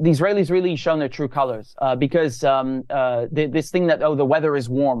 the Israelis really shown their true colors, because this thing that, the weather is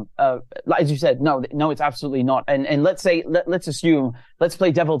warm, as you said, no, it's absolutely not. And let's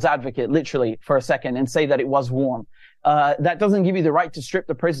play devil's advocate literally for a second and say that it was warm. That doesn't give you the right to strip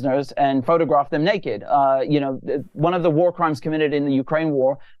the prisoners and photograph them naked. One of the war crimes committed in the Ukraine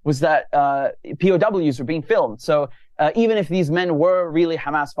war was that POWs were being filmed. So even if these men were really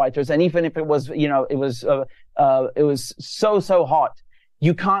Hamas fighters, and even if it was, it was so hot,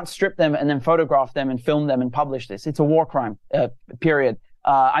 you can't strip them and then photograph them and film them and publish this. It's a war crime, period.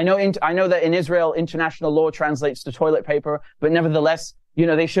 I know that in Israel, international law translates to toilet paper, but nevertheless,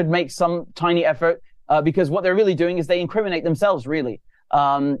 they should make some tiny effort, because what they're really doing is they incriminate themselves, really.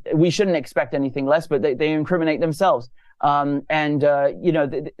 We shouldn't expect anything less, but they incriminate themselves.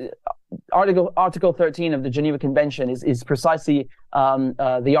 Article 13 of the Geneva Convention is precisely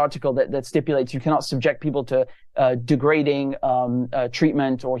the article that stipulates you cannot subject people to degrading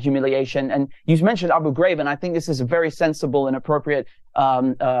treatment or humiliation. And you mentioned Abu Ghraib, and I think this is a very sensible and appropriate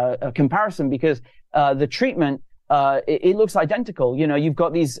comparison, because the treatment it looks identical. You've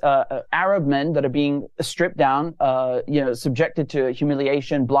got these Arab men that are being stripped down, subjected to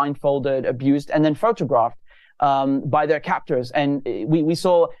humiliation, blindfolded, abused, and then photographed by their captors. And we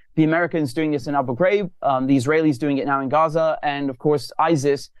saw the Americans doing this in Abu Ghraib, the Israelis doing it now in Gaza, and of course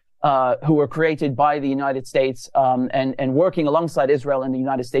ISIS, who were created by the United States and working alongside Israel and the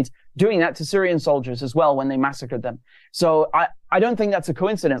United States, doing that to Syrian soldiers as well when they massacred them. So I don't think that's a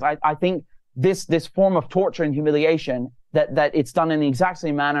coincidence. I think this form of torture and humiliation, that it's done in the exact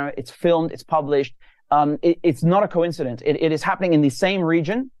same manner, it's filmed, it's published, it's not a coincidence. It is happening in the same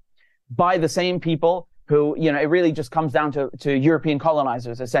region by the same people who, it really just comes down to European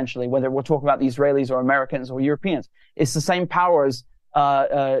colonizers, essentially, whether we're talking about the Israelis or Americans or Europeans. It's the same powers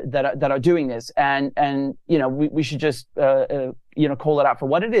that are doing this, and we should just call it out for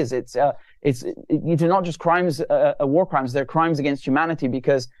what it is. They're not just crimes, war crimes. They're crimes against humanity,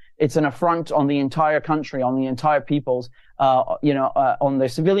 because it's an affront on the entire country, on the entire peoples, on their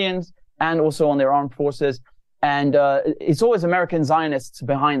civilians and also on their armed forces. And it's always American Zionists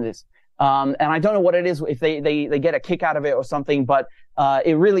behind this. And I don't know what it is, if they get a kick out of it or something, but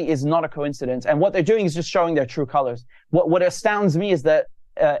it really is not a coincidence. And what they're doing is just showing their true colors. What astounds me is that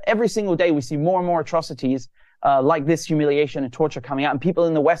every single day we see more and more atrocities like this humiliation and torture coming out, and people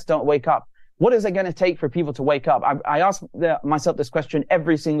in the West don't wake up. What is it going to take for people to wake up? I ask myself this question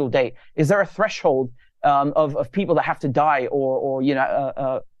every single day. Is there a threshold of people that have to die,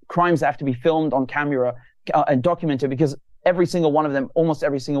 or crimes that have to be filmed on camera and documented? Because every single one of them, almost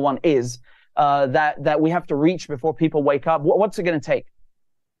every single one, is that we have to reach before people wake up. What's it going to take?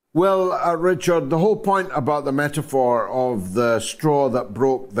 Well, Richard, the whole point about the metaphor of the straw that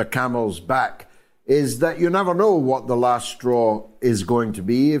broke the camel's back is that you never know what the last straw is going to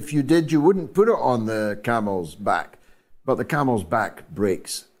be. If you did, you wouldn't put it on the camel's back. But the camel's back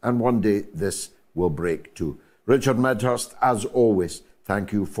breaks, and one day this will break too. Richard Medhurst, as always,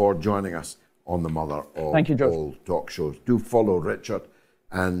 thank you for joining us on the Mother of All Talk Shows. Do follow Richard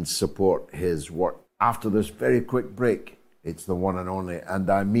and support his work. After this very quick break, it's the one and only, and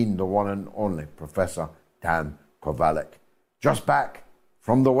I mean the one and only, Professor Dan Kovalik, just back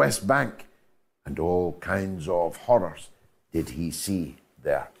from the West Bank, and all kinds of horrors did he see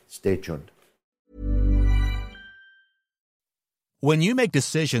there. Stay tuned. When you make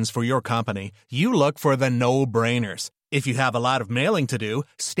decisions for your company, you look for the no-brainers. If you have a lot of mailing to do,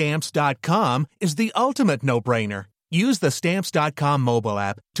 Stamps.com is the ultimate no-brainer. Use the Stamps.com mobile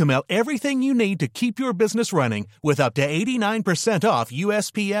app to mail everything you need to keep your business running with up to 89% off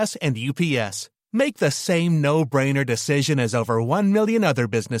USPS and UPS. Make the same no-brainer decision as over 1 million other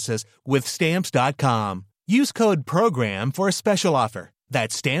businesses with Stamps.com. Use code PROGRAM for a special offer.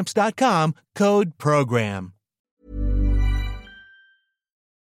 That's Stamps.com, code PROGRAM.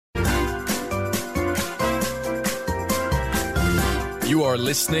 You are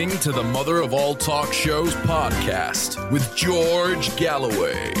listening to the Mother of All Talk Shows podcast with George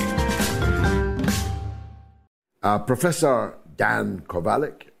Galloway. Professor Dan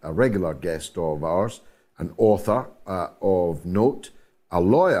Kovalik, a regular guest of ours, an author of note, a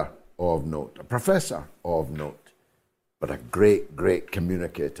lawyer of note, a professor of note, but a great, great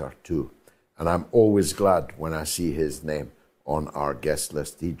communicator too. And I'm always glad when I see his name on our guest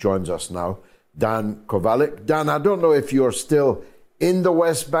list. He joins us now, Dan Kovalik. Dan, I don't know if you're still in the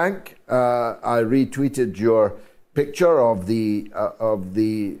West Bank. I retweeted your picture of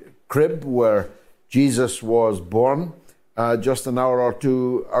the crib where Jesus was born just an hour or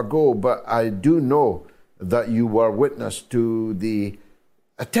two ago, but I do know that you were witness to the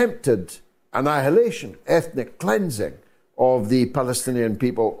attempted annihilation, ethnic cleansing of the Palestinian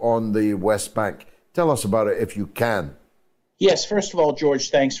people on the West Bank. Tell us about it if you can. Yes, first of all,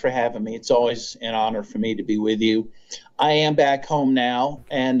 George, thanks for having me. It's always an honor for me to be with you. I am back home now,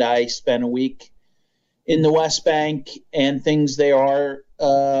 and I spent a week in the West Bank, and things there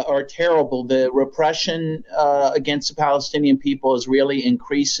are terrible. The repression against the Palestinian people has really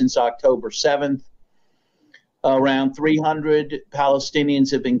increased since October 7th. Around 300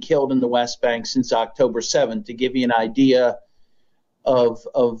 Palestinians have been killed in the West Bank since October 7th. To give you an idea of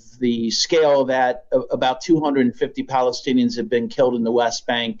the scale of that, about 250 Palestinians have been killed in the West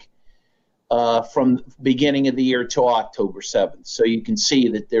Bank from the beginning of the year till October 7th. So you can see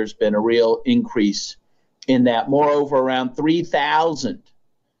that there's been a real increase in that. Moreover, around 3,000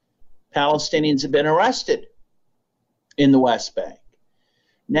 Palestinians have been arrested in the West Bank.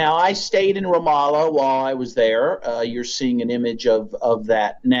 Now, I stayed in Ramallah while I was there. You're seeing an image of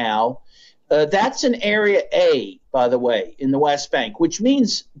that now. That's an Area A, by the way, in the West Bank, which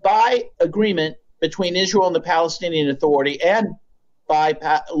means by agreement between Israel and the Palestinian Authority and by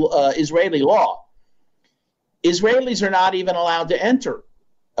Israeli law, Israelis are not even allowed to enter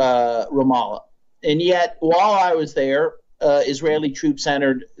Ramallah. And yet, while I was there, Israeli troops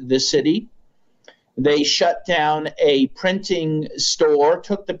entered the city. They shut down a printing store,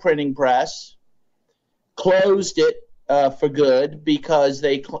 took the printing press, closed it for good because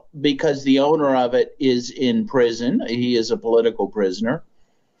the owner of it is in prison. He is a political prisoner.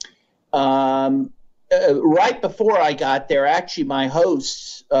 Right before I got there, actually, my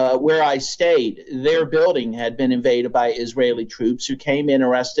hosts, where I stayed, their building had been invaded by Israeli troops who came in,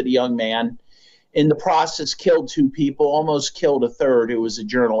 arrested a young man, in the process killed 2 people, almost killed a third, who was a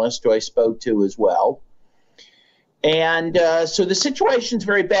journalist who I spoke to as well. And so the situation's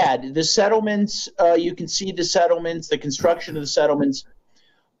very bad. The settlements, you can see the settlements, the construction of the settlements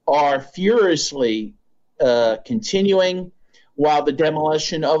are furiously continuing, while the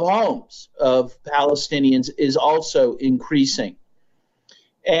demolition of homes of Palestinians is also increasing.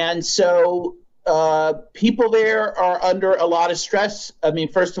 And so people there are under a lot of stress. I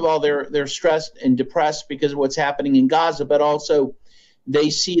mean, first of all, they're stressed and depressed because of what's happening in Gaza, but also they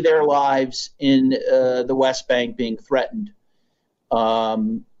see their lives in the West Bank being threatened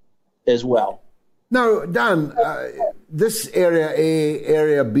as well. Now, Dan, this Area A,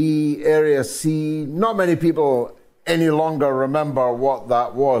 Area B, Area C, not many people any longer remember what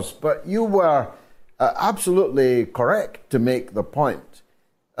that was, but you were absolutely correct to make the point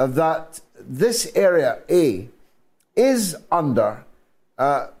that this Area A is under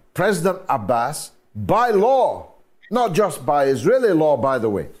President Abbas by law, not just by Israeli law, by the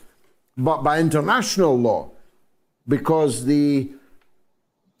way, but by international law, because the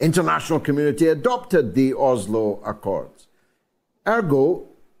international community adopted the Oslo Accords. Ergo,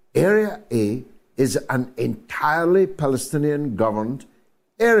 Area A is an entirely Palestinian-governed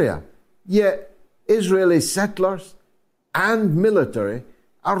area. Yet Israeli settlers and military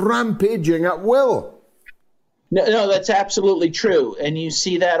are rampaging at will. No, that's absolutely true. And you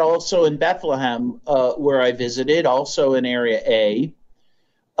see that also in Bethlehem, where I visited, also in Area A.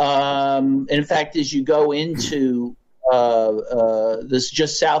 In fact, as you go into this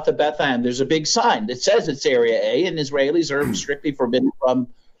just south of Bethlehem, there's a big sign that says it's Area A, and Israelis are strictly forbidden from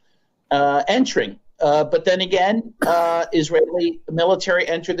entering. But then again, Israeli military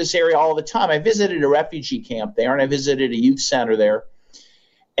enter this area all the time. I visited a refugee camp there, and I visited a youth center there.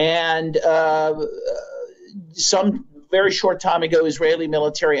 And some very short time ago, Israeli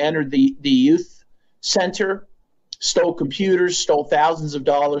military entered the youth center, stole computers, stole thousands of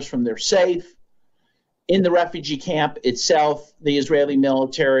dollars from their safe. In the refugee camp itself, the Israeli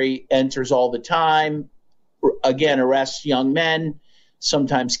military enters all the time, again, arrests young men,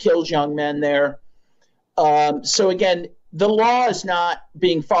 sometimes kills young men there. So again, the law is not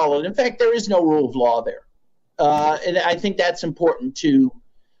being followed. In fact, there is no rule of law there. And I think that's important to,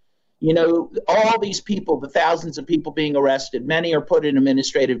 all these people, the thousands of people being arrested, many are put in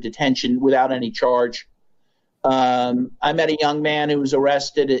administrative detention without any charge. I met a young man who was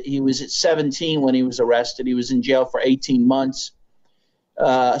arrested. He was 17 when he was arrested. He was in jail for 8 months.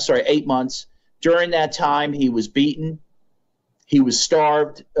 During that time, he was beaten. He was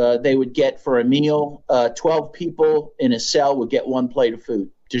starved. They would get for a meal, 12 people in a cell would get 1 plate of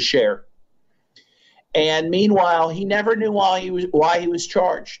food to share. And meanwhile, he never knew why he was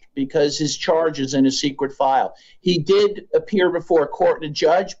charged, because his charge is in a secret file. He did appear before a court and a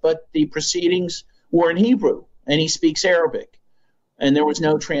judge, but the proceedings were in Hebrew, and he speaks Arabic, and there was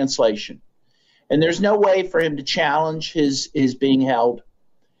no translation. And there's no way for him to challenge his being held.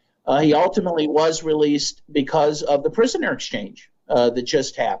 He ultimately was released because of the prisoner exchange that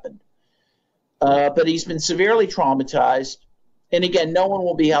just happened. But he's been severely traumatized. And again, no one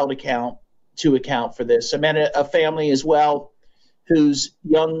will be held to account for this. I met a family as well whose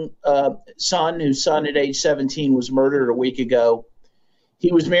young son at age 17 was murdered a week ago.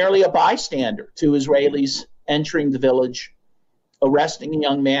 He was merely a bystander to Israelis entering the village, arresting a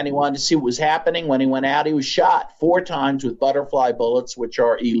young man. He wanted to see what was happening. When he went out, he was shot 4 times with butterfly bullets, which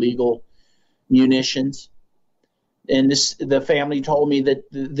are illegal munitions. And the family told me that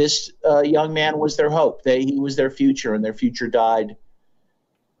this young man was their hope. He was their future, and their future died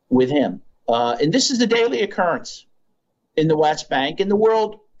with him. And this is a daily occurrence in the West Bank. And the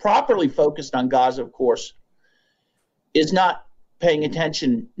world, properly focused on Gaza, of course, is not paying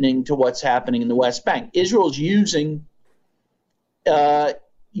attention to what's happening in the West Bank. Israel's using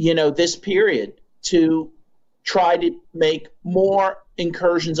this period to try to make more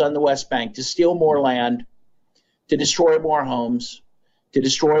incursions on the West Bank, to steal more land, to destroy more homes, to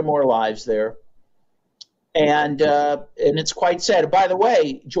destroy more lives there. And it's quite sad. By the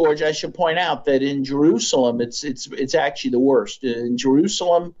way, George, I should point out that in Jerusalem, it's actually the worst. In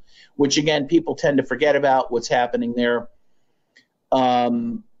Jerusalem, which again, people tend to forget about what's happening there.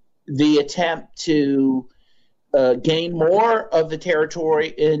 The attempt to gain more of the territory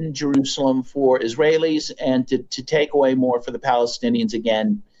in Jerusalem for Israelis and to take away more for the Palestinians,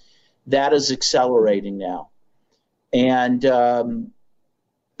 again, that is accelerating now. And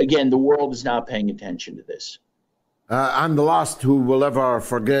again, the world is not paying attention to this. I'm the last who will ever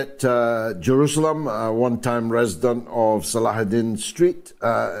forget Jerusalem, a one-time resident of Salahuddin Street,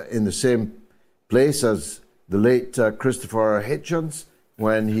 in the same place as the late Christopher Hitchens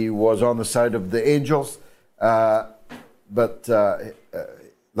when he was on the side of the angels. But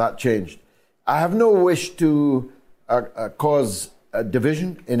that changed. I have no wish to cause a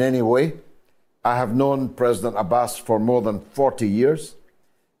division in any way. I have known President Abbas for more than 40 years.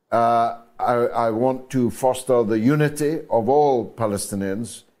 I want to foster the unity of all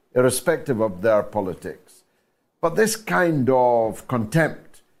Palestinians, irrespective of their politics. But this kind of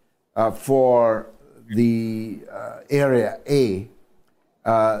contempt for the Area A,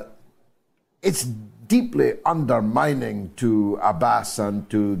 it's deeply undermining to Abbas and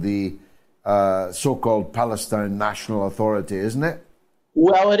to the so-called Palestine National Authority, isn't it?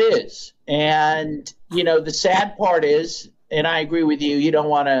 Well, it is. And, you know, the sad part is, and I agree with you, you don't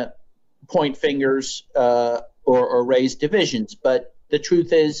want to point fingers or raise divisions. But the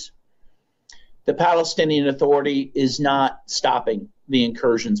truth is, the Palestinian Authority is not stopping the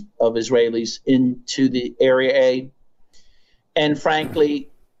incursions of Israelis into the Area A. And frankly,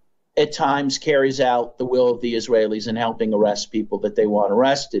 at times carries out the will of the Israelis in helping arrest people that they want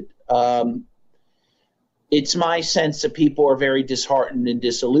arrested. It's my sense that people are very disheartened and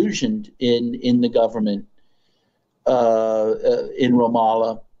disillusioned in the government in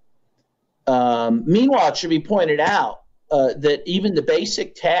Ramallah. Meanwhile, it should be pointed out that even the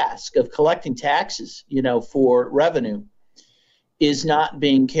basic task of collecting taxes, you know, for revenue is not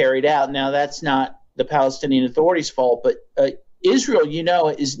being carried out. Now, that's not the Palestinian Authority's fault, but Israel, you know,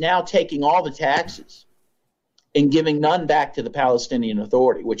 is now taking all the taxes and giving none back to the Palestinian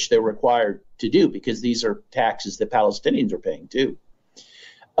Authority, which they're required to do because these are taxes that Palestinians are paying too.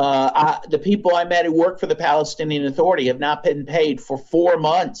 The people I met who work for the Palestinian Authority have not been paid for 4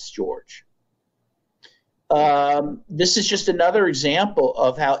 months, George. This is just another example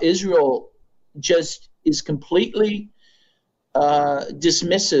of how Israel just is completely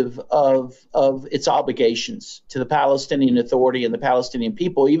dismissive of its obligations to the Palestinian Authority and the Palestinian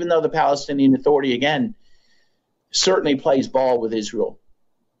people, even though the Palestinian Authority, again, certainly plays ball with Israel.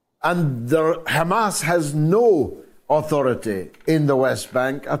 And Hamas has no authority in the West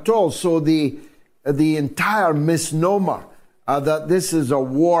Bank at all. So the entire misnomer that this is a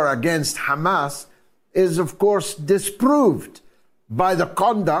war against Hamas is, of course, disproved by the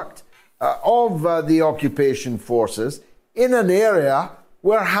conduct of the occupation forces in an area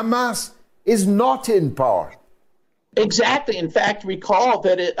where Hamas is not in power. Exactly. In fact, recall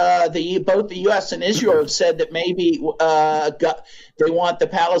that both the U.S. and Israel have said that maybe they want the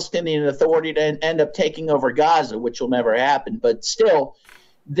Palestinian Authority to end up taking over Gaza, which will never happen. But still,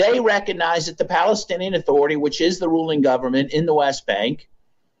 they recognize that the Palestinian Authority, which is the ruling government in the West Bank,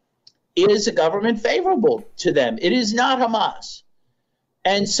 is a government favorable to them. It is not Hamas.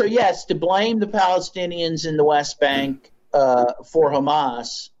 And so, yes, to blame the Palestinians in the West Bank for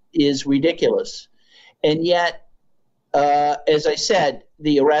Hamas is ridiculous. And yet, as I said,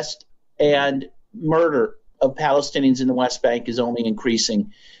 the arrest and murder of Palestinians in the West Bank is only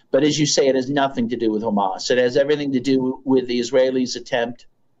increasing. But as you say, it has nothing to do with Hamas. It has everything to do with the Israelis' attempt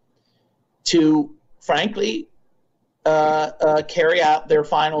to, frankly, carry out their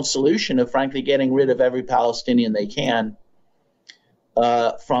final solution of, frankly, getting rid of every Palestinian they can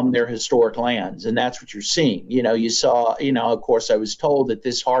from their historic lands. And that's what you're seeing. You know, you saw, you know, of course, I was told that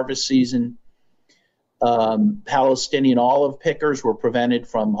this harvest season, Palestinian olive pickers were prevented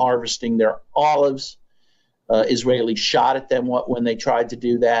from harvesting their olives. Israelis shot at them when they tried to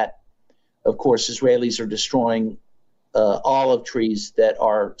do that. Of course, Israelis are destroying olive trees that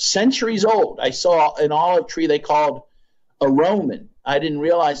are centuries old. I saw an olive tree they called a Roman. I didn't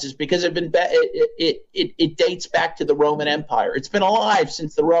realize this because it dates back to the Roman Empire. It's been alive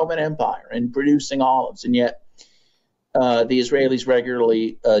since the Roman Empire and producing olives, and yet the Israelis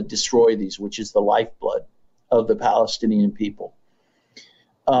regularly destroy these, which is the lifeblood of the Palestinian people.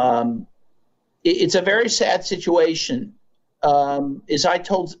 It's a very sad situation. As I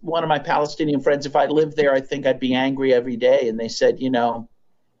told one of my Palestinian friends, if I lived there, I think I'd be angry every day. And they said, you know,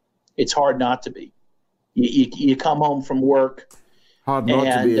 it's hard not to be. You come home from work. Hard not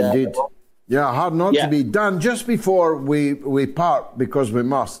to be, indeed. Yeah, hard not to be. Dan, just before we part, because we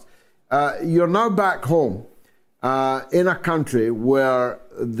must, you're now back home. in a country where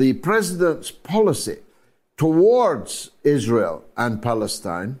the president's policy towards Israel and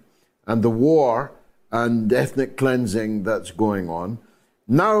Palestine and the war and ethnic cleansing that's going on,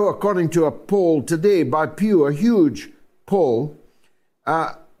 now, according to a poll today by Pew, a huge poll,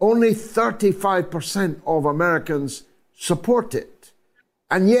 only 35% of Americans support it.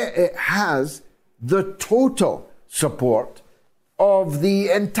 And yet it has the total support of the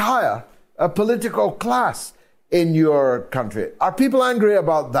entire political class in your country. Are people angry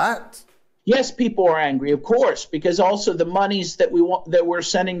about that? Yes, people are angry, of course, because also the monies that we're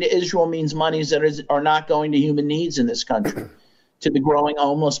sending to Israel means monies that are not going to human needs in this country, to the growing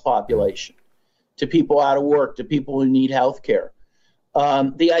homeless population, to people out of work, to people who need health care.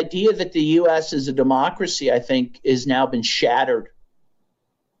 The idea that the U.S. is a democracy, I think, has now been shattered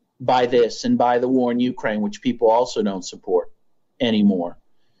by this and by the war in Ukraine, which people also don't support anymore.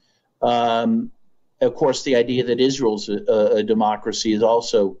 Of course, the idea that Israel's a democracy is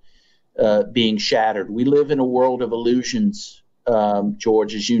also being shattered. We live in a world of illusions,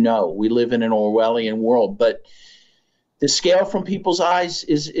 George, as you know. We live in an Orwellian world, but the scale from people's eyes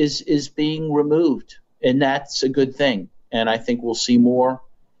is being removed, and that's a good thing. And I think we'll see more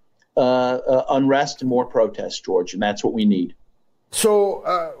unrest and more protest, George, and that's what we need.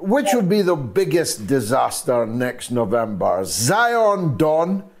 So which would be the biggest disaster next November? Zion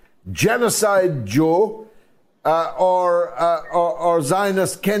Dawn, Genocide Joe, or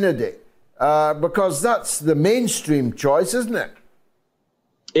Zionist Kennedy? Because that's the mainstream choice, isn't it?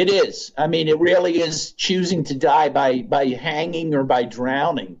 It is. I mean, it really is choosing to die by hanging or by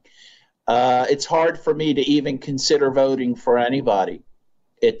drowning. It's hard for me to even consider voting for anybody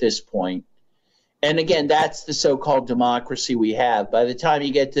at this point. And again, that's the so-called democracy we have. By the time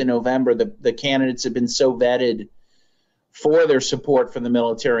you get to November, the candidates have been so vetted for their support for the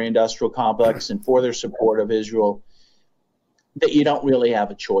military-industrial complex and for their support of Israel that you don't really have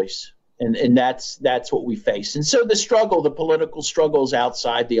a choice. And that's what we face. And so the political struggle is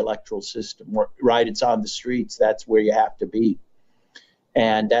outside the electoral system, right? It's on the streets. That's where you have to be.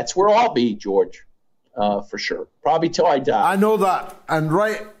 And that's where I'll be, George, for sure. Probably till I die. I know that. And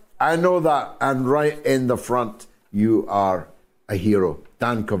right in the front, you are a hero.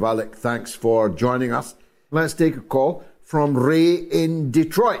 Dan Kovalik, thanks for joining us. Let's take a call from Ray in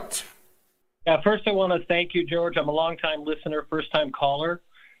Detroit. Yeah, first I want to thank you, George. I'm a longtime listener, first-time caller.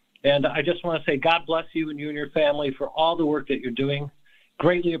 And I just want to say God bless you and your family for all the work that you're doing.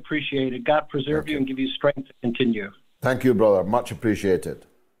 Greatly appreciated. God preserve you and give you strength to continue. Thank you, brother. Much appreciated.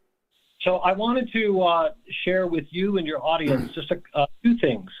 So I wanted to share with you and your audience just two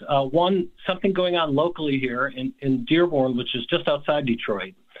things. One, something going on locally here in Dearborn, which is just outside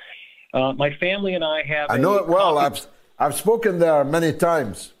Detroit. My family and I have... I know it well. I've spoken there many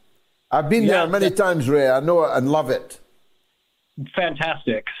times. I've been there many times, Ray. I know it and love it.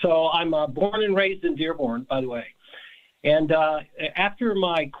 Fantastic. So I'm born and raised in Dearborn, by the way. And after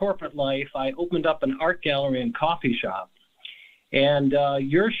my corporate life, I opened up an art gallery and coffee shop. And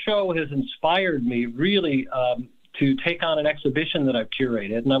your show has inspired me really to take on an exhibition that I've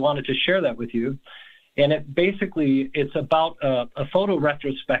curated, and I wanted to share that with you. And it's about a photo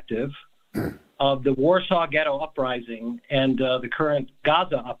retrospective of the Warsaw Ghetto Uprising and the current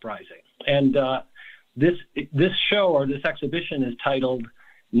Gaza uprising. And this show or this exhibition is titled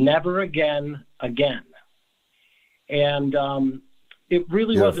 "Never Again, Again," and it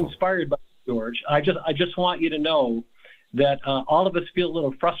really was inspired by George. I just want you to know that all of us feel a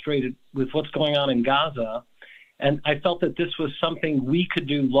little frustrated with what's going on in Gaza, and I felt that this was something we could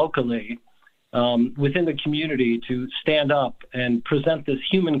do locally within the community to stand up and present this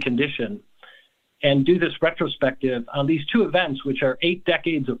human condition and do this retrospective on these two events, which are 8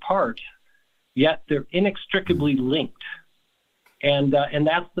 decades apart, yet they're inextricably linked. And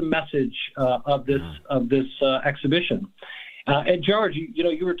that's the message of this exhibition. And George,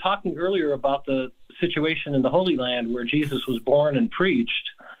 you were talking earlier about the situation in the Holy Land where Jesus was born and preached.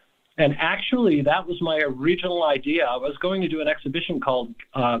 And actually, that was my original idea. I was going to do an exhibition called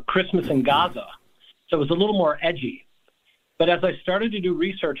Christmas in Gaza. So it was a little more edgy. But as I started to do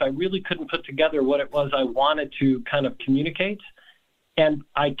research, I really couldn't put together what it was I wanted to kind of communicate. And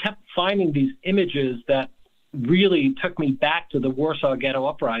I kept finding these images that really took me back to the Warsaw Ghetto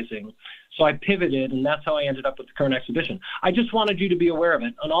Uprising. So I pivoted, and that's how I ended up with the current exhibition. I just wanted you to be aware of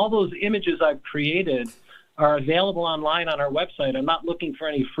it. And all those images I've created are available online on our website. I'm not looking for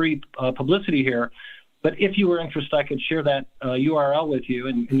any free publicity here, but if you were interested, I could share that URL with you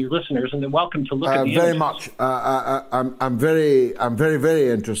and your listeners, and they're welcome to look at the very images. Much. I'm very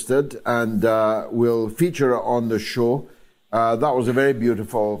interested, and we'll feature it on the show. That was a very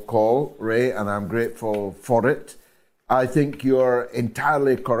beautiful call, Ray, and I'm grateful for it. I think you're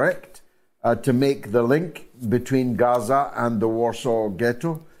entirely correct to make the link between Gaza and the Warsaw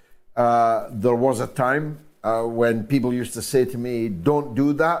Ghetto. There was a time when people used to say to me, don't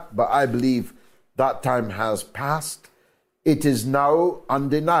do that, but I believe that time has passed. It is now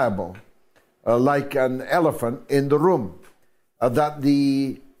undeniable, like an elephant in the room, that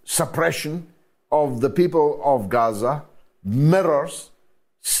the suppression of the people of Gaza mirrors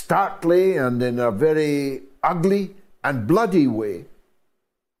starkly and in a very ugly and bloody way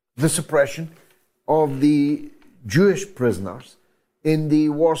the suppression of the Jewish prisoners in the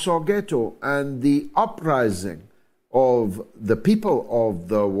Warsaw Ghetto and the uprising of the people of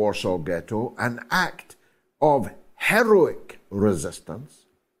the Warsaw Ghetto, an act of heroic resistance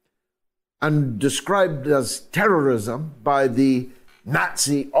and described as terrorism by the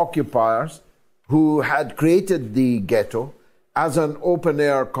Nazi occupiers who had created the ghetto as an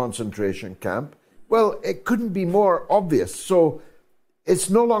open-air concentration camp. Well, it couldn't be more obvious, so it's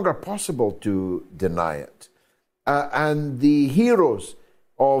no longer possible to deny it. And the heroes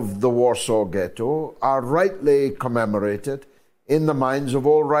of the Warsaw Ghetto are rightly commemorated in the minds of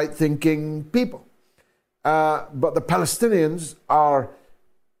all right-thinking people. But the Palestinians are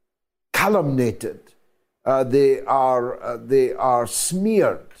calumniated. They are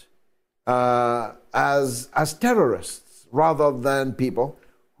smeared as terrorists rather than people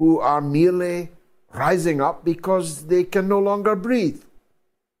who are merely rising up because they can no longer breathe.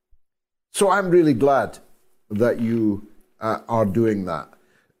 So I'm really glad that you are doing that.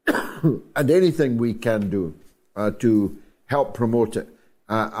 And anything we can do to help promote it,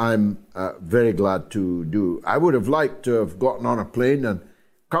 I'm very glad to do. I would have liked to have gotten on a plane and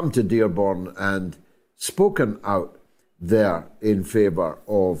come to Dearborn and spoken out there in favor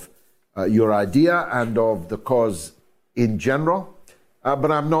of your idea and of the cause in general.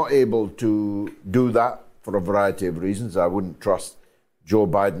 But I'm not able to do that for a variety of reasons. I wouldn't trust Joe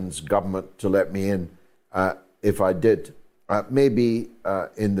Biden's government to let me in if I did. Maybe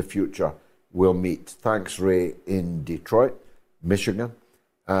in the future we'll meet. Thanks, Ray, in Detroit, Michigan.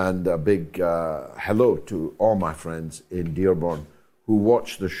 And a big hello to all my friends in Dearborn who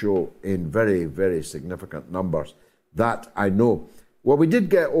watch the show in very, very significant numbers. That I know. Well, we did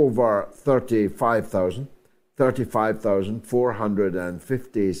get over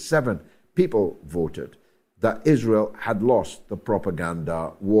 35,457 people voted that Israel had lost the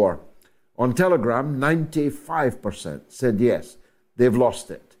propaganda war. On Telegram, 95% said yes, they've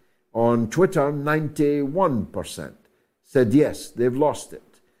lost it. On Twitter, 91% said yes, they've lost it.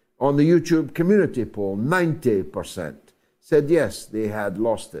 On the YouTube community poll, 90% said yes, they had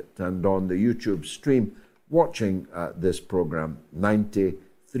lost it. And on the YouTube stream watching this program, 93%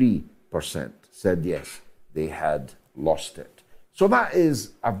 said yes, they had lost it. So that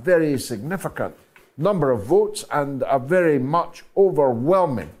is a very significant number of votes and a very much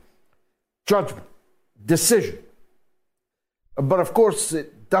overwhelming judgment, decision. But of course,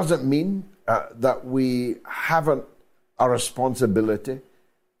 it doesn't mean that we haven't a responsibility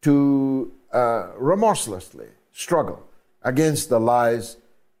to remorselessly struggle against the lies,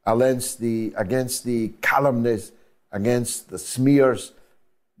 against the calumnies, against the smears,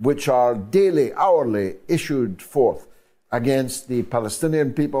 which are daily, hourly issued forth against the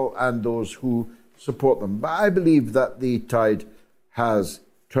Palestinian people and those who support them. But I believe that the tide has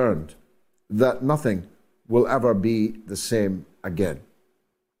turned, that nothing will ever be the same again.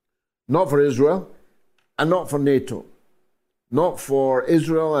 Not for Israel and not for NATO. Not for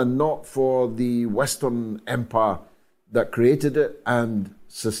Israel and not for the Western empire that created it and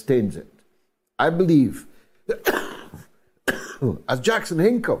sustains it. I believe, as Jackson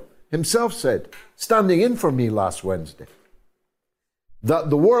Hinkle himself said, standing in for me last Wednesday, that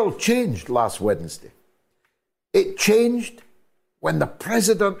the world changed last Wednesday. It changed when the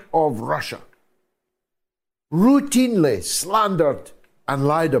president of Russia routinely slandered and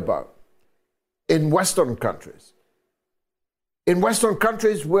lied about in Western countries. In Western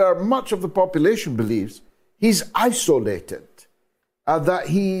countries where much of the population believes he's isolated, that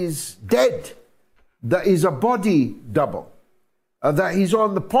he's dead, that he's a body double, that he's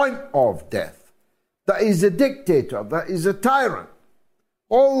on the point of death, that he's a dictator, that he's a tyrant.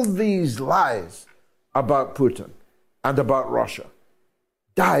 All these lies about Putin and about Russia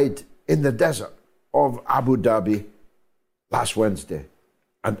died in the desert of Abu Dhabi last Wednesday.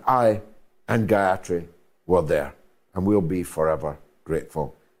 And I and Gayatri were there. And we'll be forever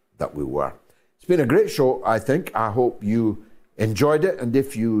grateful that we were. It's been a great show, I think. I hope you enjoyed it. And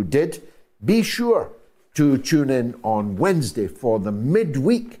if you did, be sure to tune in on Wednesday for the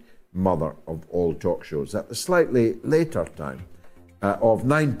midweek mother of all talk shows, at the slightly later time of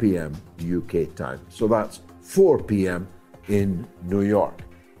 9 p.m. UK time. So that's 4 p.m. in New York.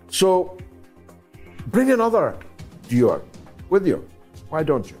 So bring another viewer with you. Why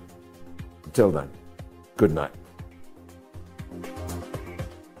don't you? Until then, good night.